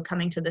 So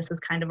coming to this is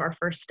kind of our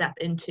first step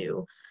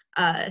into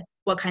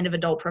what kind of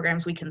adult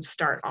programs we can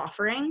start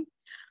offering.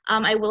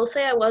 I will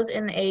say I was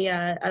in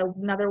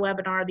another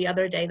webinar the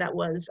other day that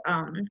was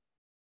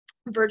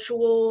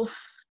virtual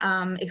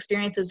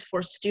experiences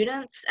for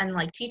students and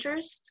like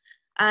teachers.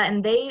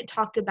 And they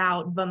talked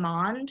about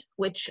Vamond,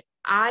 which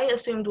I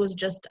assumed was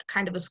just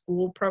kind of a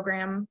school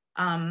program,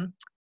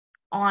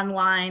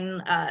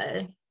 online.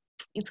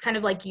 It's kind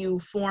of like you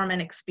form an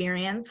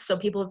experience. So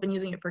people have been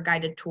using it for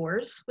guided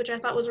tours, which I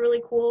thought was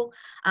really cool.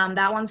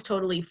 That one's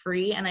totally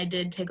free. And I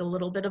did take a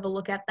little bit of a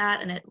look at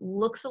that. And it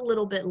looks a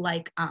little bit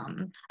like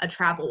a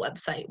travel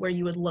website where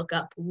you would look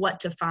up what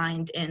to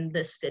find in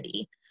this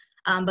city.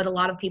 But a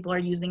lot of people are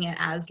using it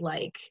as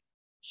like,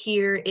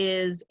 here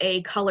is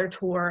a color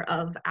tour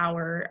of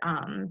our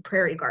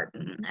prairie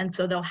garden. And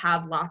so they'll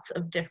have lots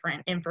of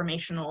different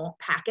informational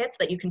packets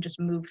that you can just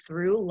move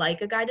through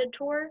like a guided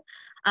tour.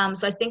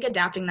 So I think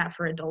adapting that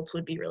for adults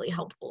would be really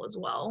helpful as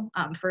well,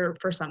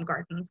 for some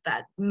gardens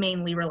that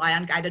mainly rely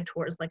on guided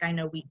tours like I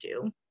know we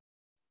do.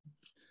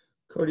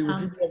 Cody,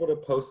 would you be able to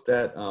post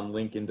that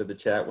link into the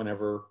chat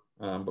whenever,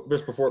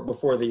 just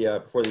before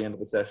the end of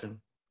the session?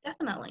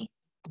 Definitely.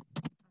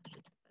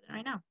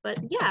 Right now, but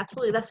yeah,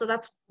 absolutely.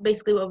 That's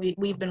basically what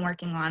we've been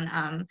working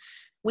on.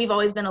 We've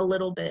always been a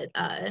little bit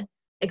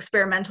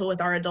experimental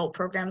with our adult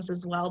programs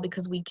as well,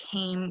 because we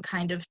came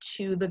kind of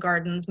to the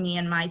gardens, me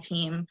and my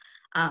team,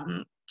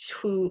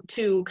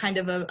 to kind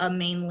of a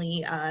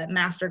mainly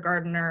master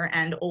gardener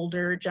and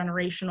older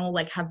generational,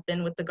 like have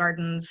been with the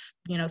gardens,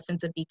 you know,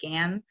 since it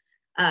began,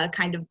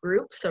 kind of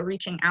group. So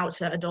reaching out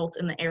to adults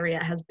in the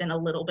area has been a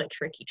little bit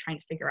tricky, trying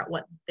to figure out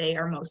what they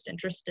are most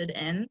interested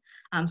in.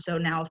 So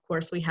now, of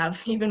course, we have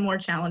even more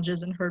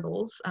challenges and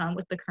hurdles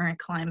with the current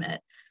climate,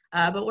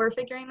 but we're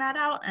figuring that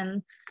out,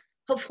 and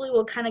hopefully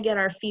we'll kind of get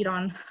our feet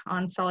on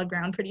solid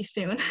ground pretty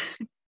soon.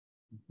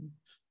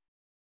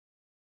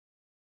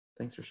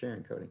 Thanks for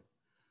sharing, Cody.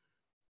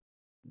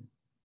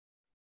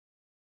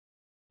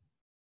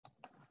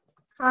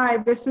 Hi,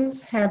 this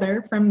is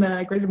Heather from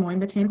the Greater Des Moines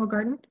Botanical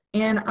Garden.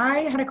 And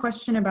I had a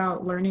question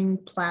about learning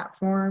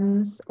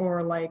platforms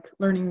or like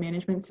learning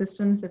management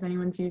systems, if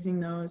anyone's using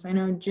those. I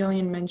know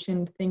Jillian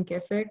mentioned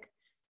Thinkific.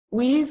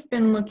 We've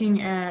been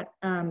looking at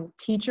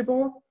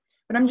Teachable,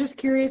 but I'm just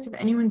curious if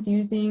anyone's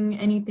using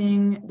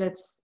anything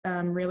that's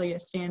really a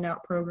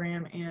standout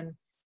program. And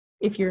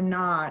if you're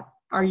not,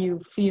 are you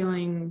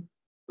feeling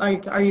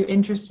like, are you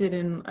interested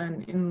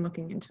in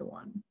looking into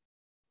one?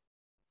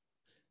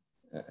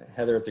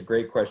 Heather, it's a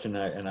great question,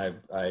 and I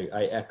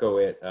echo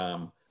it.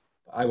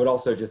 I would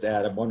also just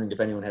add, I'm wondering if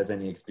anyone has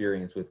any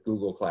experience with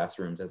Google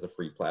Classrooms as a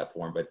free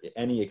platform, but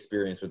any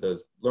experience with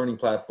those learning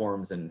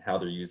platforms and how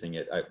they're using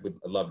it, I'd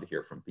love to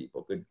hear from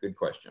people. Good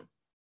question.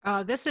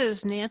 This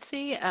is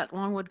Nancy at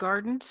Longwood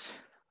Gardens.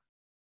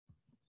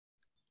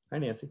 Hi,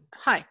 Nancy.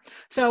 Hi.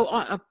 So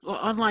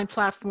online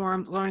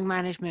platform, learning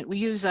management, we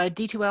use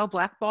D2L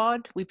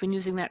Blackbaud. We've been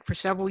using that for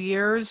several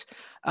years.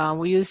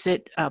 We used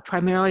it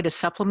primarily to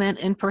supplement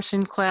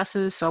in-person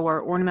classes. So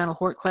our ornamental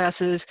hort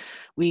classes,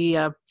 we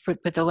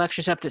put the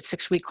lectures up, the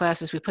 6-week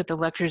classes, we put the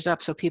lectures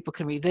up so people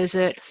can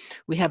revisit.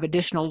 We have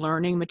additional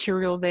learning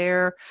material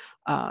there.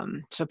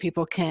 So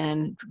people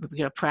can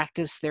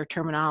practice their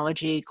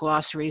terminology,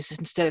 glossaries.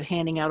 Instead of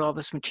handing out all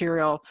this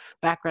material,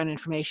 background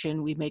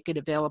information, we make it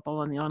available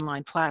on the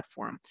online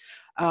platform.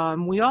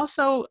 We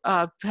also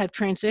have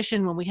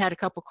transitioned when we had a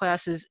couple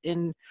classes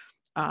in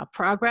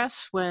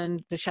progress when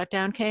the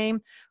shutdown came,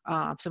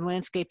 some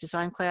landscape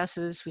design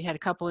classes. We had a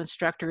couple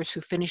instructors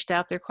who finished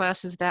out their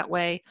classes that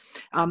way.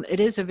 It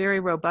is a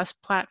very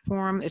robust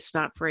platform. It's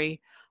not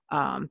free.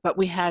 But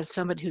we had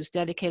somebody who's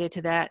dedicated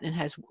to that and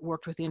has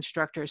worked with the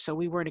instructors, so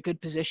we were in a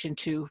good position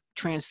to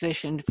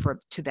transition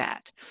to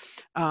that.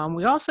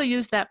 We also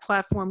use that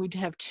platform. We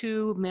have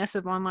 2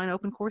 massive online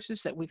open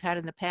courses that we've had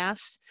in the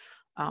past.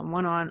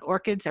 One on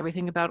orchids,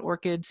 everything about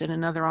orchids, and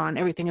another on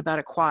everything about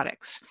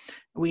aquatics.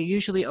 We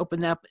usually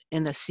open up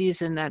in the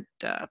season that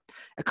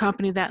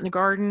accompany that in the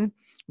garden.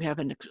 We have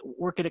an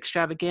orchid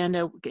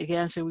extravaganza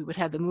again, so we would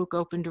have the MOOC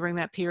open during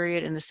that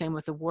period, and the same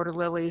with the water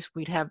lilies.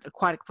 We'd have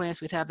aquatic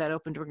plants, we'd have that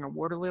open during our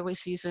water lily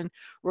season.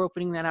 We're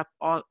opening that up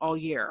all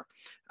year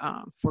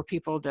for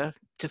people to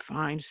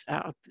find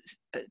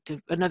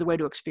another way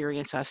to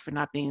experience us for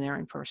not being there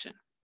in person.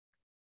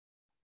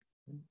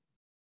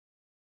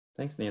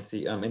 Thanks,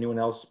 Nancy. Anyone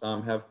else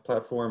have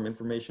platform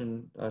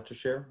information to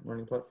share,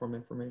 learning platform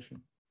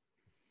information?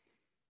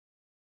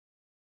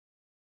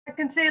 I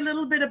can say a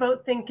little bit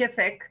about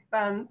Thinkific,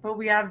 but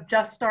we have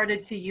just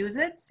started to use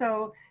it.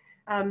 So,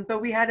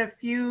 but we had a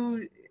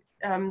few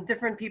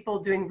different people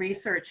doing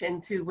research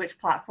into which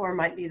platform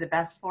might be the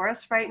best for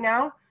us right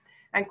now.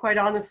 And quite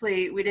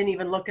honestly, we didn't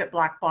even look at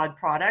Blackbaud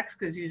products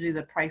because usually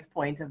the price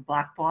point of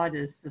Blackbaud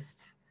is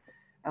just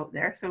out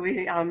there. So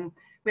we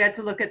had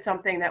to look at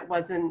something that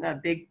wasn't a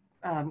big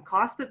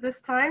cost at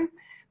this time.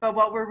 But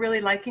what we're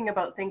really liking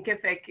about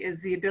Thinkific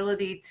is the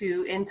ability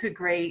to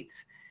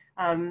integrate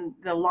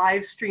the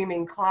live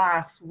streaming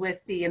class with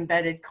the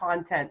embedded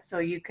content. So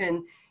you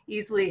can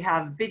easily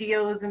have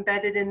videos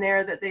embedded in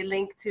there that they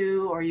link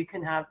to, or you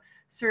can have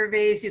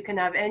surveys, you can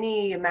have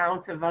any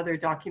amount of other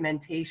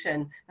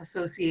documentation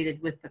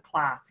associated with the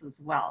class as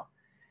well.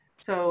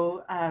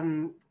 So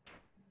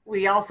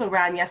we also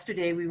ran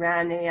yesterday, we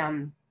ran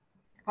a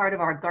part of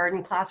our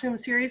garden classroom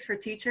series for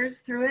teachers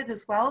through it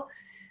as well.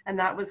 And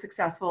that was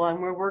successful. And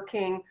we're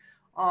working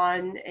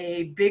on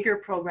a bigger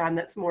program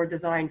that's more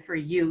designed for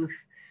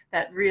youth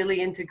that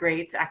really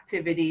integrates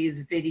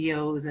activities,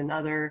 videos, and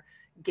other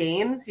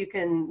games. You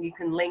can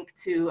link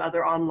to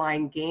other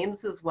online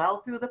games as well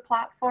through the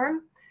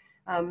platform.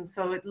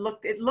 So it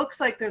looks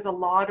like there's a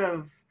lot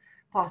of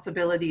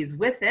possibilities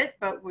with it,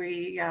 but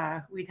we'd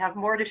have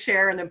more to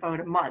share in about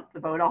a month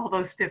about all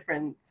those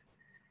different,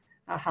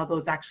 how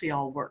those actually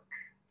all work.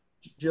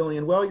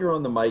 Jillian, while you're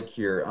on the mic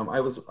here,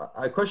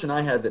 a question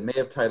I had that may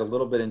have tied a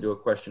little bit into a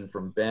question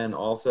from Ben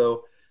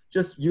also.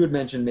 Just, you had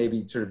mentioned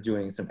maybe sort of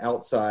doing some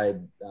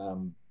outside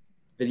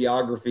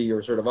videography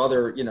or sort of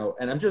other,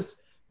 and I'm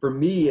just, for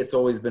me, it's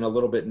always been a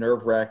little bit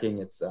nerve wracking.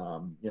 It's,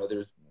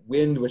 there's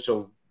wind, which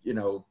will,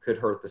 could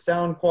hurt the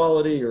sound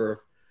quality, or if,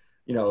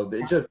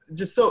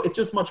 it's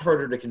just much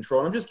harder to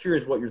control. I'm just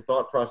curious what your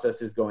thought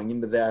process is going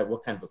into that,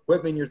 what kind of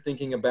equipment you're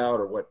thinking about,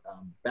 or what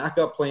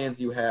backup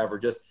plans you have, or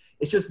just,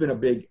 it's just been a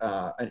big,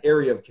 an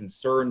area of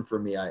concern for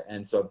me.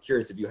 And so I'm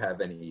curious if you have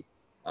any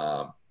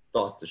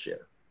thoughts to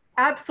share.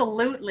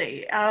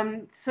 Absolutely.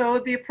 So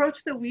the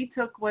approach that we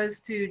took was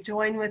to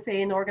join with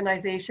an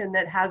organization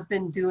that has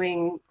been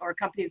doing, or a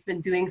company that's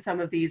been doing some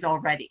of these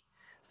already.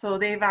 So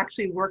they've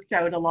actually worked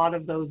out a lot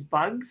of those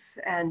bugs.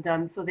 And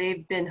so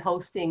they've been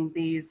hosting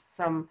these,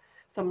 some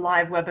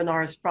live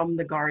webinars from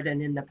the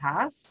garden in the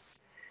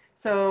past.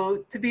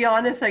 So to be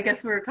honest, I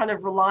guess we're kind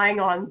of relying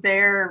on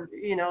their,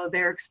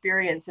 their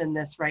experience in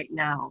this right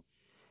now.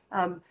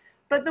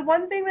 But the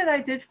one thing that I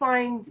did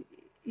find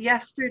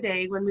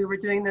yesterday when we were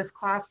doing this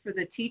class for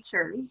the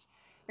teachers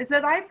is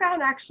that I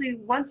found actually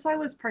once I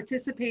was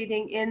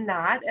participating in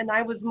that, and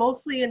I was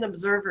mostly an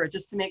observer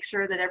just to make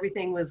sure that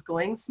everything was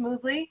going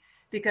smoothly,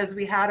 because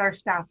we had our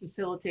staff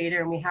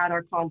facilitator and we had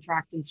our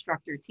contract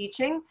instructor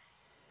teaching,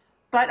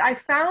 but I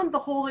found the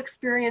whole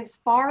experience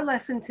far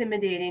less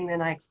intimidating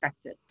than I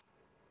expected.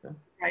 Okay.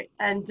 Right,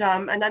 and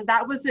then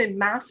that was a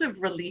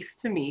massive relief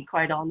to me,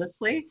 quite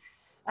honestly,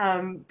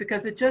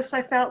 because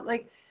I felt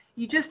like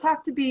you just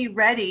have to be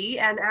ready.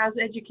 And as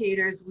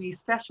educators, we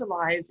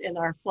specialize in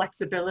our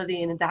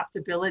flexibility and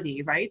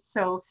adaptability, right?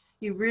 So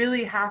you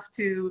really have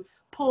to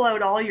pull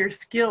out all your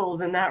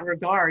skills in that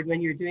regard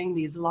when you're doing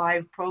these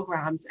live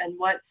programs. And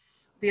what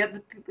the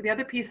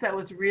other piece that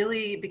was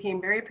really became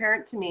very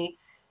apparent to me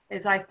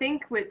is I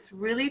think it's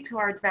really to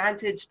our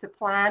advantage to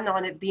plan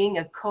on it being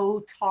a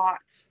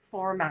co-taught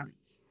format,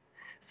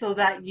 so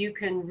that you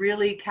can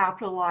really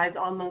capitalize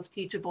on those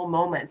teachable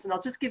moments. And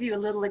I'll just give you a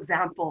little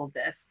example of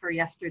this for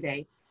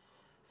yesterday.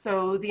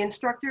 So the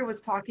instructor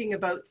was talking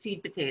about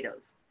seed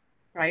potatoes,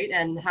 right?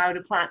 And how to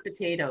plant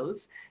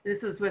potatoes.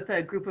 This is with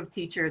a group of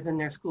teachers in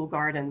their school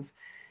gardens.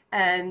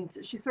 And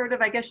she sort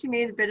of, I guess she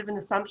made a bit of an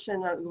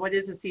assumption of what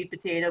is a seed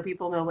potato?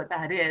 People know what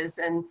that is.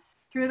 And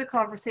through the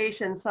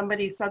conversation,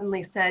 somebody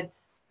suddenly said,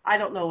 I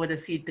don't know what a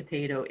seed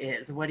potato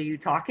is. What are you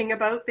talking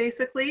about,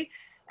 basically?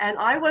 And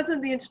I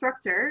wasn't the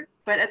instructor,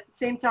 but at the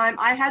same time,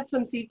 I had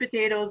some seed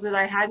potatoes that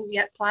I hadn't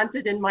yet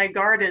planted in my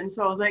garden.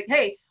 So I was like,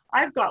 hey,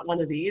 I've got one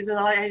of these. And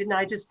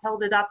I just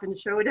held it up and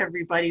showed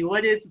everybody,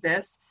 what is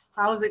this?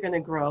 How is it going to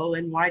grow?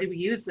 And why do we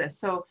use this?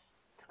 So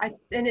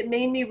and it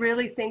made me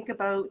really think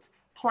about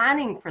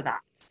planning for that.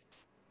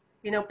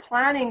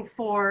 Planning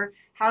for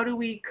how do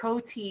we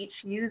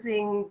co-teach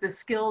using the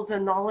skills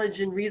and knowledge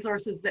and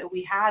resources that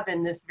we have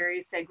in this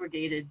very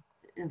segregated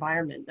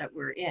environment that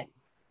we're in.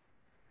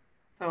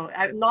 So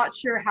I'm not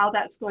sure how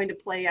that's going to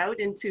play out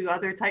into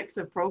other types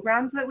of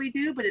programs that we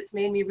do, but it's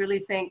made me really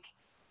think,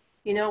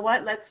 you know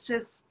what, let's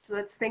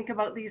think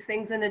about these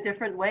things in a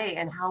different way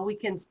and how we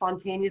can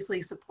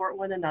spontaneously support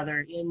one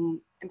another in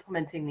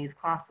implementing these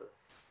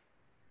classes.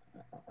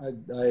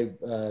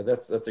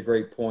 That's a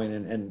great point.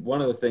 And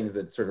one of the things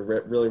that sort of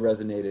really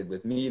resonated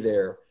with me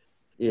there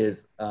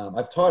is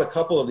I've taught a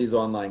couple of these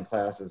online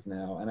classes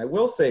now, and I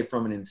will say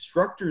from an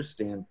instructor's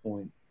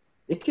standpoint,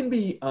 it can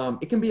be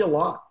a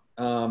lot.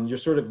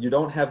 You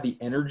don't have the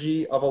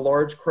energy of a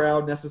large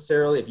crowd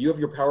necessarily. If you have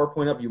your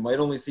PowerPoint up, you might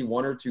only see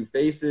one or two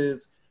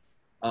faces.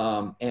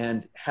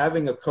 And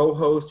having a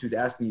co-host who's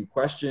asking you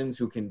questions,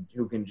 who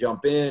can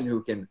jump in,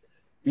 who can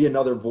be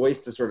another voice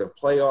to sort of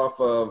play off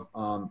of,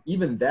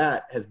 even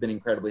that has been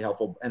incredibly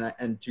helpful.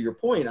 And to your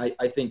point,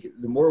 I think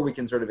the more we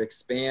can sort of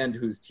expand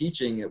who's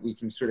teaching it, we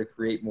can sort of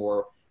create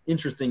more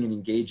interesting and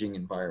engaging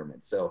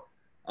environments. So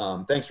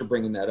thanks for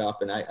bringing that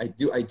up. And I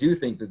do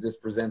think that this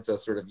presents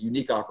us sort of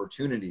unique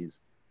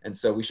opportunities And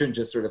so we shouldn't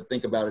just sort of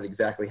think about it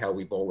exactly how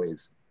we've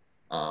always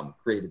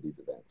created these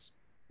events.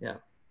 Yeah,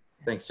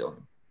 thanks,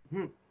 Jillian.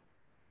 Mm-hmm.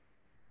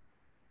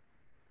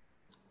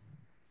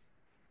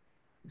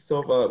 We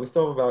still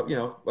have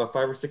about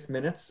 5 or 6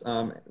 minutes.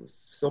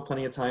 Still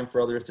plenty of time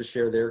for others to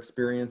share their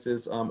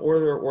experiences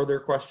or their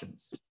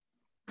questions.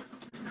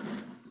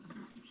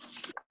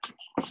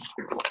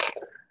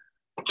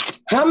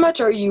 How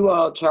much are you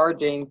all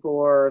charging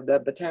for the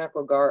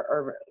botanical garden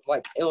or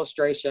like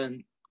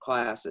illustration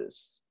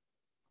classes?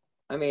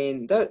 I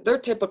mean, they're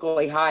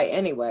typically high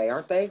anyway,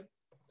 aren't they?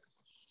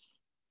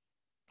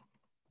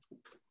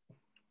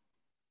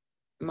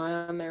 Am I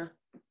on there?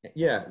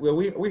 Yeah, well,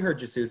 we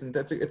heard you, Susan.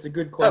 It's a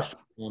good question.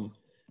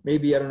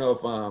 Maybe, I don't know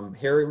if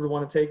Harry would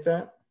want to take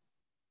that.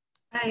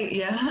 Hey,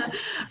 yeah.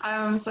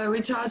 So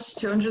we charge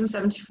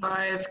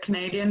 275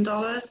 Canadian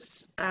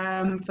dollars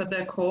for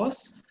the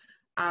course.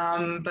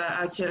 But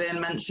as Gillian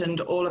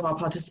mentioned, all of our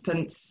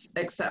participants,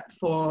 except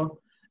for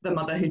the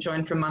mother who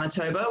joined from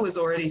Manitoba, was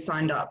already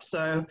signed up.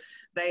 So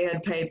they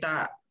had paid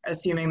that,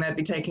 assuming they'd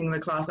be taking the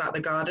class at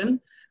the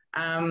garden.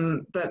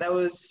 But there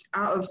was,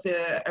 out of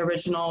the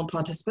original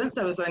participants,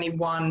 there was only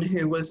one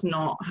who was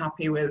not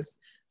happy with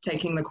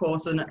taking the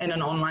course in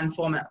an online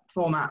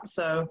format.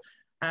 So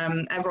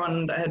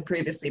everyone that had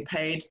previously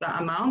paid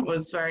that amount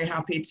was very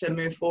happy to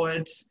move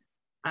forward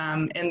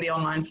in the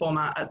online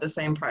format at the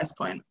same price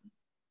point.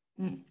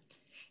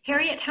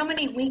 Harriet, how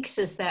many weeks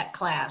is that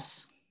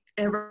class?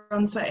 It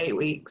runs for 8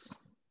 weeks.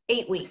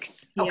 8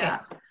 weeks, okay. Yeah,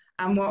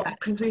 and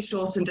because we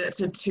shortened it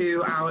to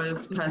 2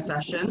 hours per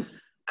session,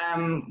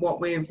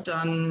 what we've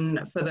done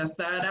for the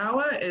 3rd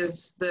hour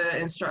is the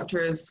instructor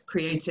is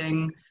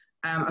creating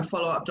a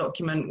follow-up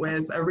document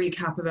with a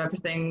recap of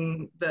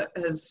everything that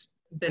has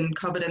been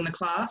covered in the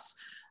class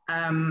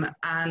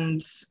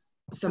and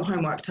some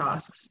homework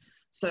tasks.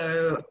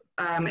 So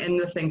in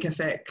the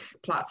Thinkific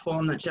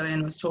platform that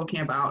Gillian was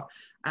talking about,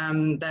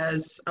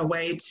 there's a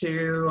way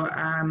to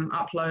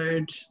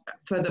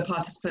for the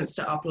participants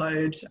to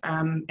upload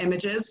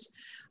images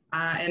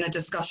in a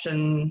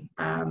discussion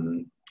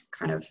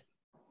kind of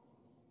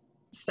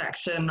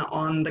section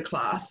on the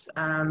class.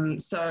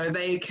 So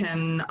they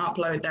can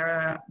upload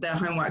their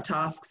homework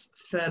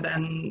tasks for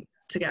them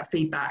to get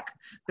feedback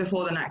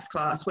before the next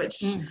class,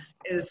 which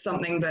is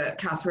something that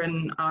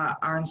Catherine,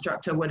 our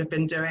instructor, would have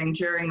been doing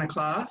during the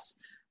class.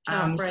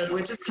 Right. So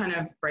we're just kind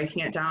of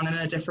breaking it down in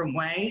a different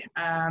way,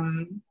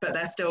 but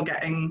they're still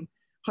getting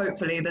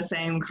hopefully the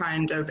same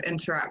kind of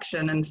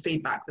interaction and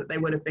feedback that they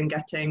would have been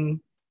getting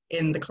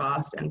in the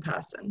class in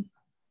person.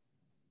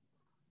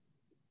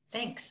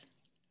 Thanks.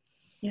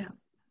 Yeah.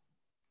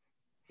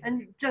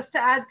 And just to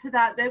add to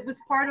that, that was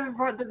part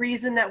of the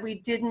reason that we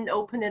didn't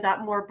open it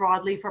up more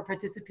broadly for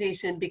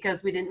participation,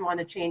 because we didn't want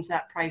to change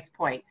that price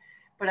point.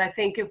 But I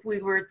think if we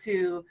were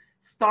to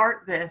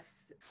start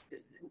this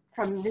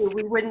from new,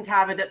 we wouldn't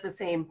have it at the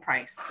same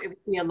price. It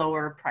would be a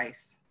lower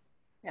price.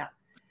 Yeah.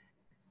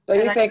 So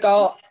you think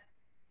all...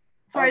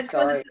 Sorry, I just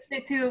wanted to say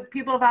too,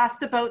 people have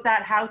asked about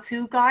that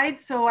how-to guide.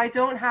 So I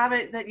don't have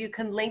it that you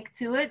can link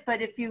to it,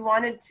 but if you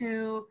wanted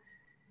to,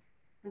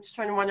 I'm just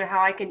trying to wonder how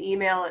I can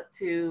email it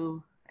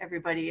to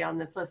everybody on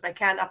this list. I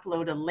can't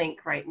upload a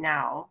link right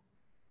now.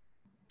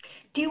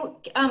 Do you,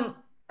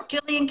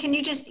 Jillian, can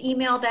you just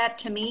email that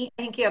to me?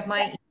 I think you have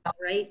my email,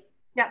 right?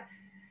 Yeah,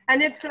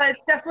 and it's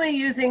definitely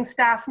using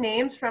staff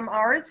names from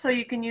ours, so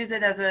you can use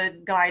it as a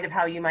guide of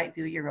how you might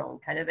do your own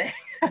kind of thing.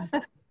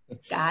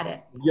 Got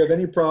it. If you have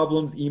any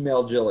problems,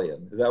 email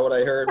Jillian. Is that what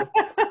I heard?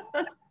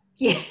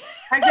 Yeah.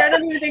 I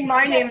don't even think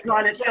my name's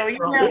on it, so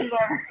email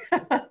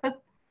whoever.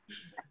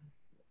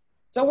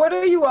 So what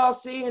are you all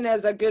seeing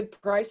as a good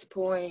price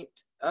point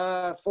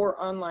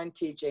for online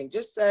teaching?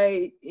 Just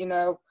say, you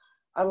know,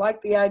 I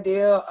like the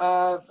idea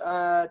of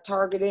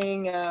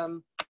targeting,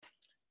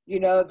 you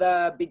know,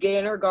 the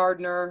beginner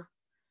gardener,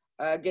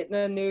 getting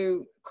a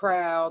new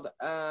crowd.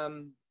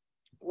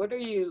 What are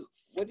you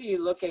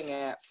looking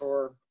at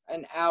for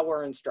an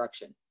hour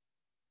instruction?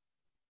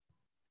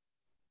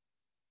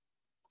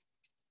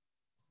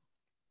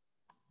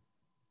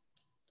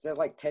 Is that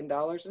like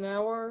 $10 an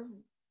hour?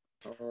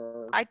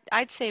 Or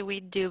I'd say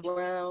we do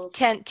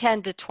 10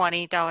 to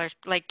 $20.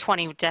 Like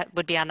 20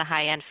 would be on the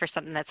high end for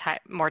something that's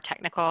more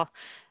technical,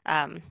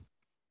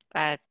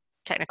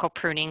 technical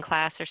pruning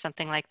class or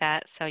something like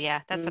that. So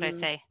yeah, that's what I'd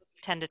say,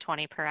 10 to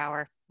 20 per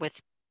hour, with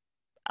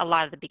a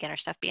lot of the beginner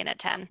stuff being at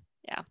 10.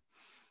 Yeah.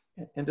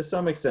 And to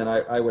some extent,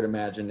 I would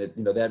imagine that,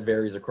 you know, that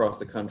varies across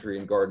the country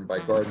and garden by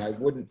garden.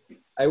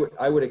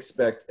 I would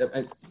expect,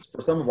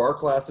 for some of our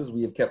classes,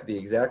 we have kept the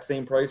exact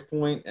same price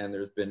point and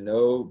there's been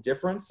no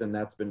difference, and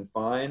that's been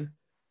fine.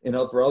 You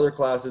know, for other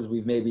classes,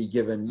 we've maybe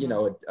given, you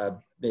know,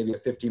 maybe a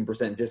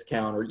 15%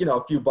 discount, or, you know,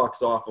 a few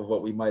bucks off of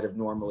what we might have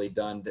normally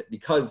done,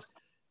 because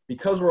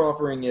we're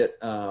offering it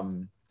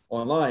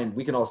online.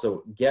 We can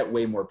also get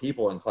way more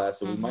people in class,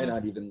 so we might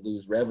not even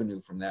lose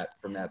revenue from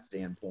that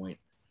standpoint.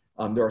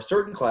 There are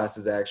certain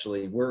classes,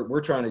 actually,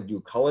 we're trying to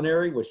do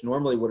culinary, which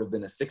normally would have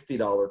been a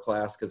 $60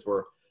 class, because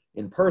we're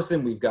in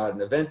person. We've got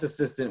an event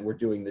assistant. We're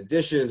doing the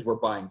dishes. We're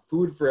buying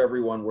food for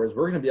everyone. Whereas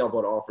we're going to be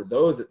able to offer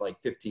those at like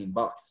 15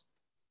 bucks.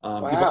 You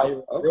buy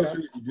your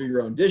groceries, you do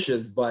your own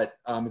dishes, but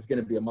it's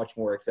going to be a much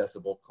more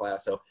accessible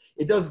class. So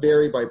it does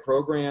vary by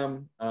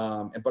program,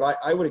 but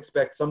I would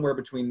expect somewhere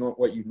between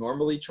what you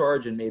normally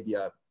charge and maybe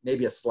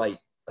a slight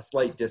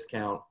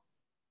discount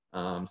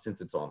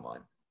since it's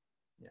online.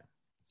 Yeah.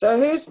 So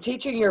who's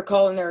teaching your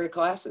culinary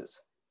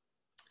classes?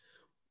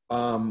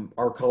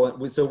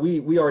 So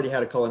we already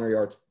had a culinary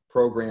arts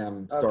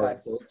program started.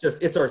 Okay. So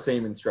it's our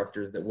same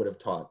instructors that would have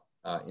taught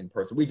in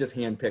person. We just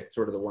handpicked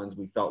sort of the ones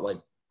we felt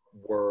like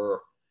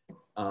were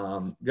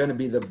going to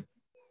be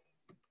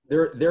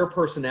their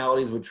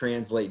personalities would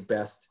translate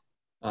best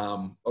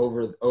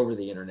over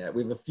the internet.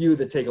 We have a few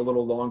that take a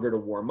little longer to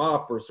warm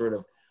up or sort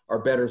of are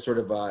better sort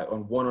of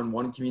on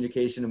one-on-one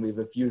communication, and we have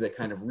a few that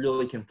kind of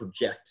really can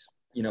project,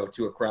 you know,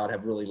 to a crowd,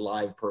 have really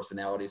live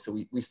personalities. So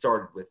we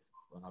started with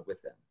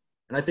them,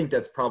 and I think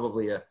that's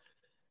probably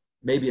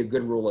maybe a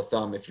good rule of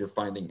thumb if you're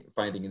finding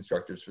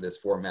instructors for this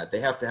format.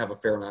 They have to have a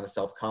fair amount of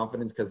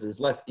self-confidence because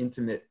there's less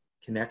intimate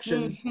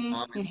connection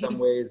in some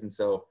ways, and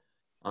so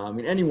I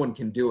mean, anyone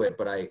can do it,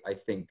 but I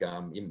think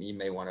you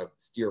may want to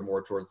steer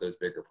more towards those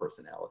bigger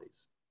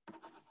personalities.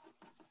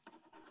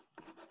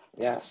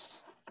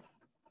 Yes.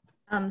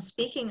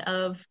 Speaking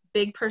of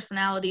big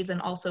personalities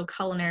and also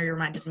culinary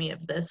reminded me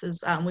of this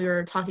is we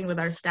were talking with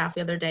our staff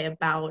the other day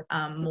about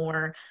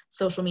more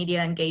social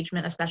media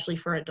engagement, especially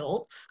for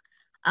adults,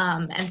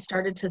 and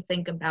started to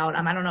think about,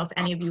 I don't know if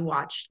any of you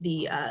watch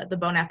the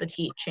Bon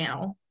Appetit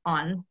channel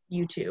on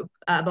YouTube.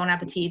 Bon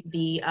Appetit,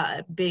 the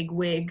big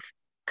wig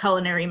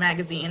culinary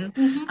magazine,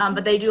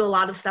 but they do a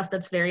lot of stuff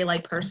that's very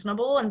like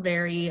personable and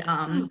very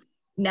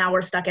now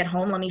we're stuck at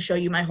home, let me show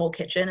you my whole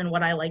kitchen and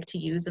what I like to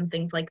use and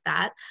things like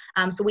that.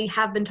 So we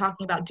have been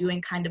talking about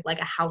doing kind of like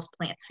a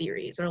houseplant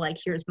series, or like,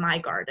 here's my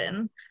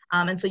garden.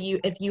 And so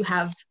if you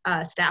have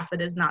staff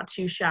that is not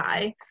too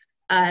shy,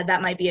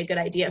 that might be a good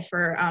idea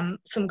for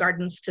some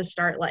gardens to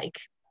start. Like,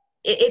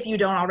 if you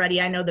don't already,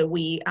 I know that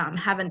we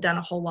haven't done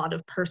a whole lot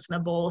of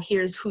personable,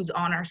 here's who's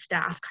on our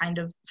staff kind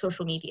of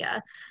social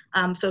media.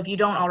 So if you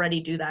don't already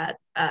do that,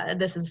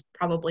 this is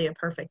probably a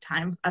perfect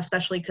time,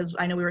 especially because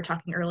I know we were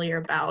talking earlier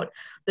about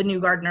the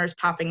new gardeners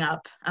popping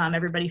up,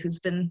 everybody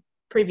who's been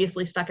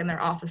previously stuck in their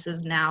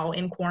offices now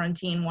in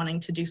quarantine wanting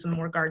to do some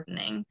more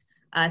gardening.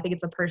 I think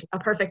it's a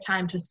perfect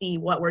time to see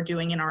what we're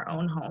doing in our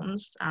own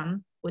homes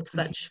with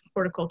such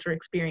horticulture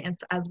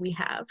experience as we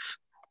have.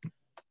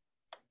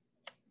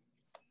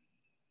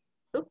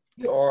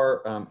 We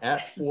are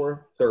at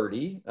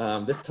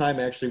 4:30. This time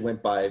actually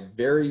went by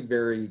very,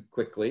 very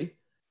quickly.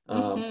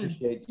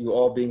 Appreciate you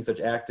all being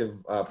such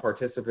active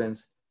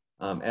participants.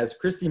 As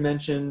Christy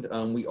mentioned,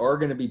 we are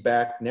going to be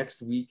back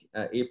next week,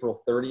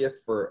 April 30th,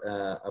 for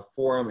a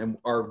forum. And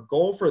our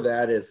goal for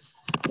that is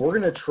we're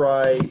going to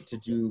try to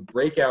do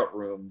breakout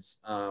rooms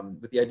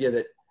with the idea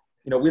that,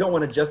 you know, we don't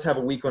want to just have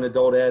a week on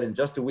adult ed and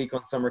just a week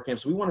on summer camp.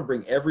 So we want to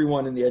bring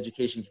everyone in the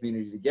education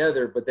community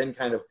together, but then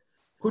kind of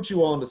put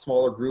you all into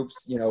smaller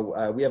groups. You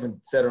know, we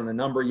haven't set on a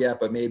number yet,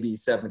 but maybe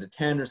 7 to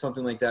 10 or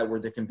something like that, where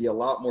there can be a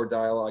lot more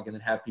dialogue and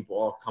then have people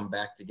all come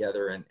back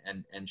together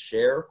and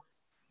share.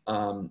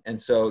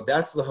 And so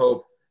that's the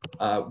hope.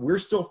 We're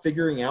still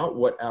figuring out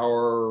what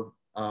our,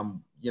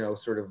 you know,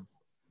 sort of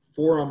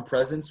forum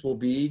presence will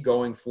be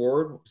going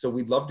forward. So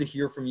we'd love to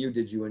hear from you.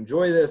 Did you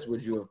enjoy this?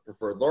 Would you have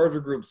preferred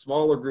larger groups,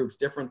 smaller groups,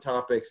 different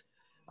topics?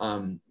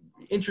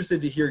 Interested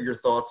to hear your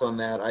thoughts on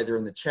that, either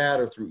in the chat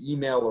or through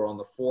email or on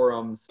the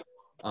forums.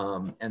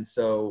 And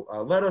so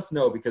let us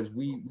know, because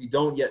we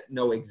don't yet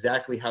know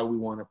exactly how we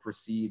want to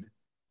proceed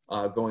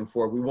going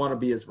forward. We want to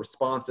be as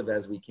responsive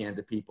as we can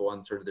to people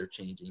on sort of their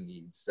changing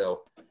needs.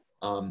 So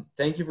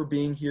thank you for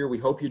being here. We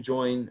hope you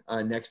join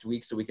next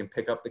week so we can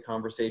pick up the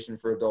conversation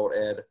for adult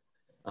ed.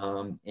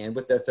 And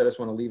with that said, I just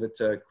want to leave it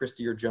to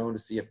Christy or Joan to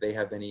see if they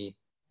have any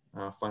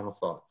final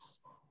thoughts.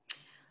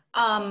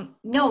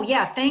 No,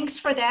 yeah, thanks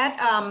for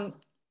that.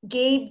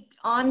 Gabe,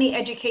 on the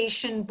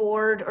education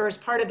board, or as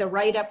part of the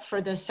write-up for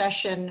the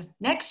session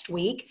next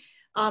week,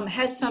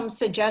 has some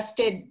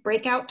suggested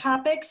breakout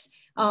topics.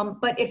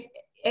 But if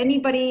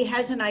anybody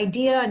has an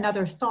idea,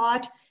 another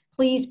thought,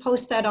 please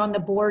post that on the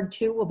board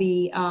too. We'll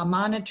be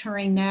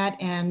monitoring that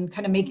and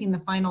kind of making the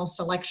final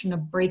selection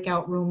of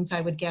breakout rooms,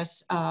 I would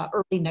guess,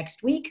 early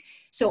next week.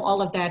 So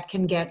all of that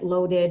can get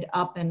loaded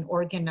up and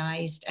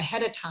organized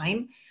ahead of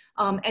time.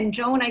 And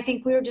Joan, I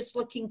think we were just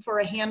looking for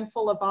a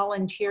handful of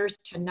volunteers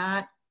to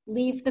not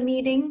leave the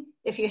meeting.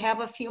 If you have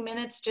a few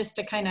minutes, just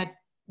to kind of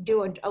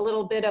do a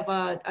little bit of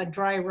a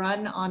dry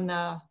run on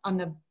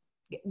the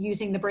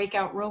using the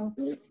breakout room.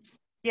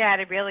 Yeah,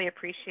 I'd really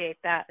appreciate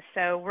that.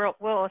 So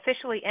we'll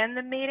officially end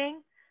the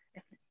meeting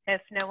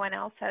if no one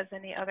else has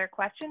any other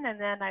question, and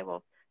then I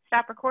will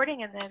stop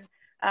recording, and then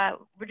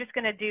we're just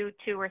going to do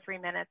 2 or 3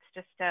 minutes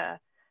just to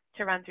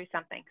run through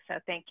something. So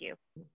thank you.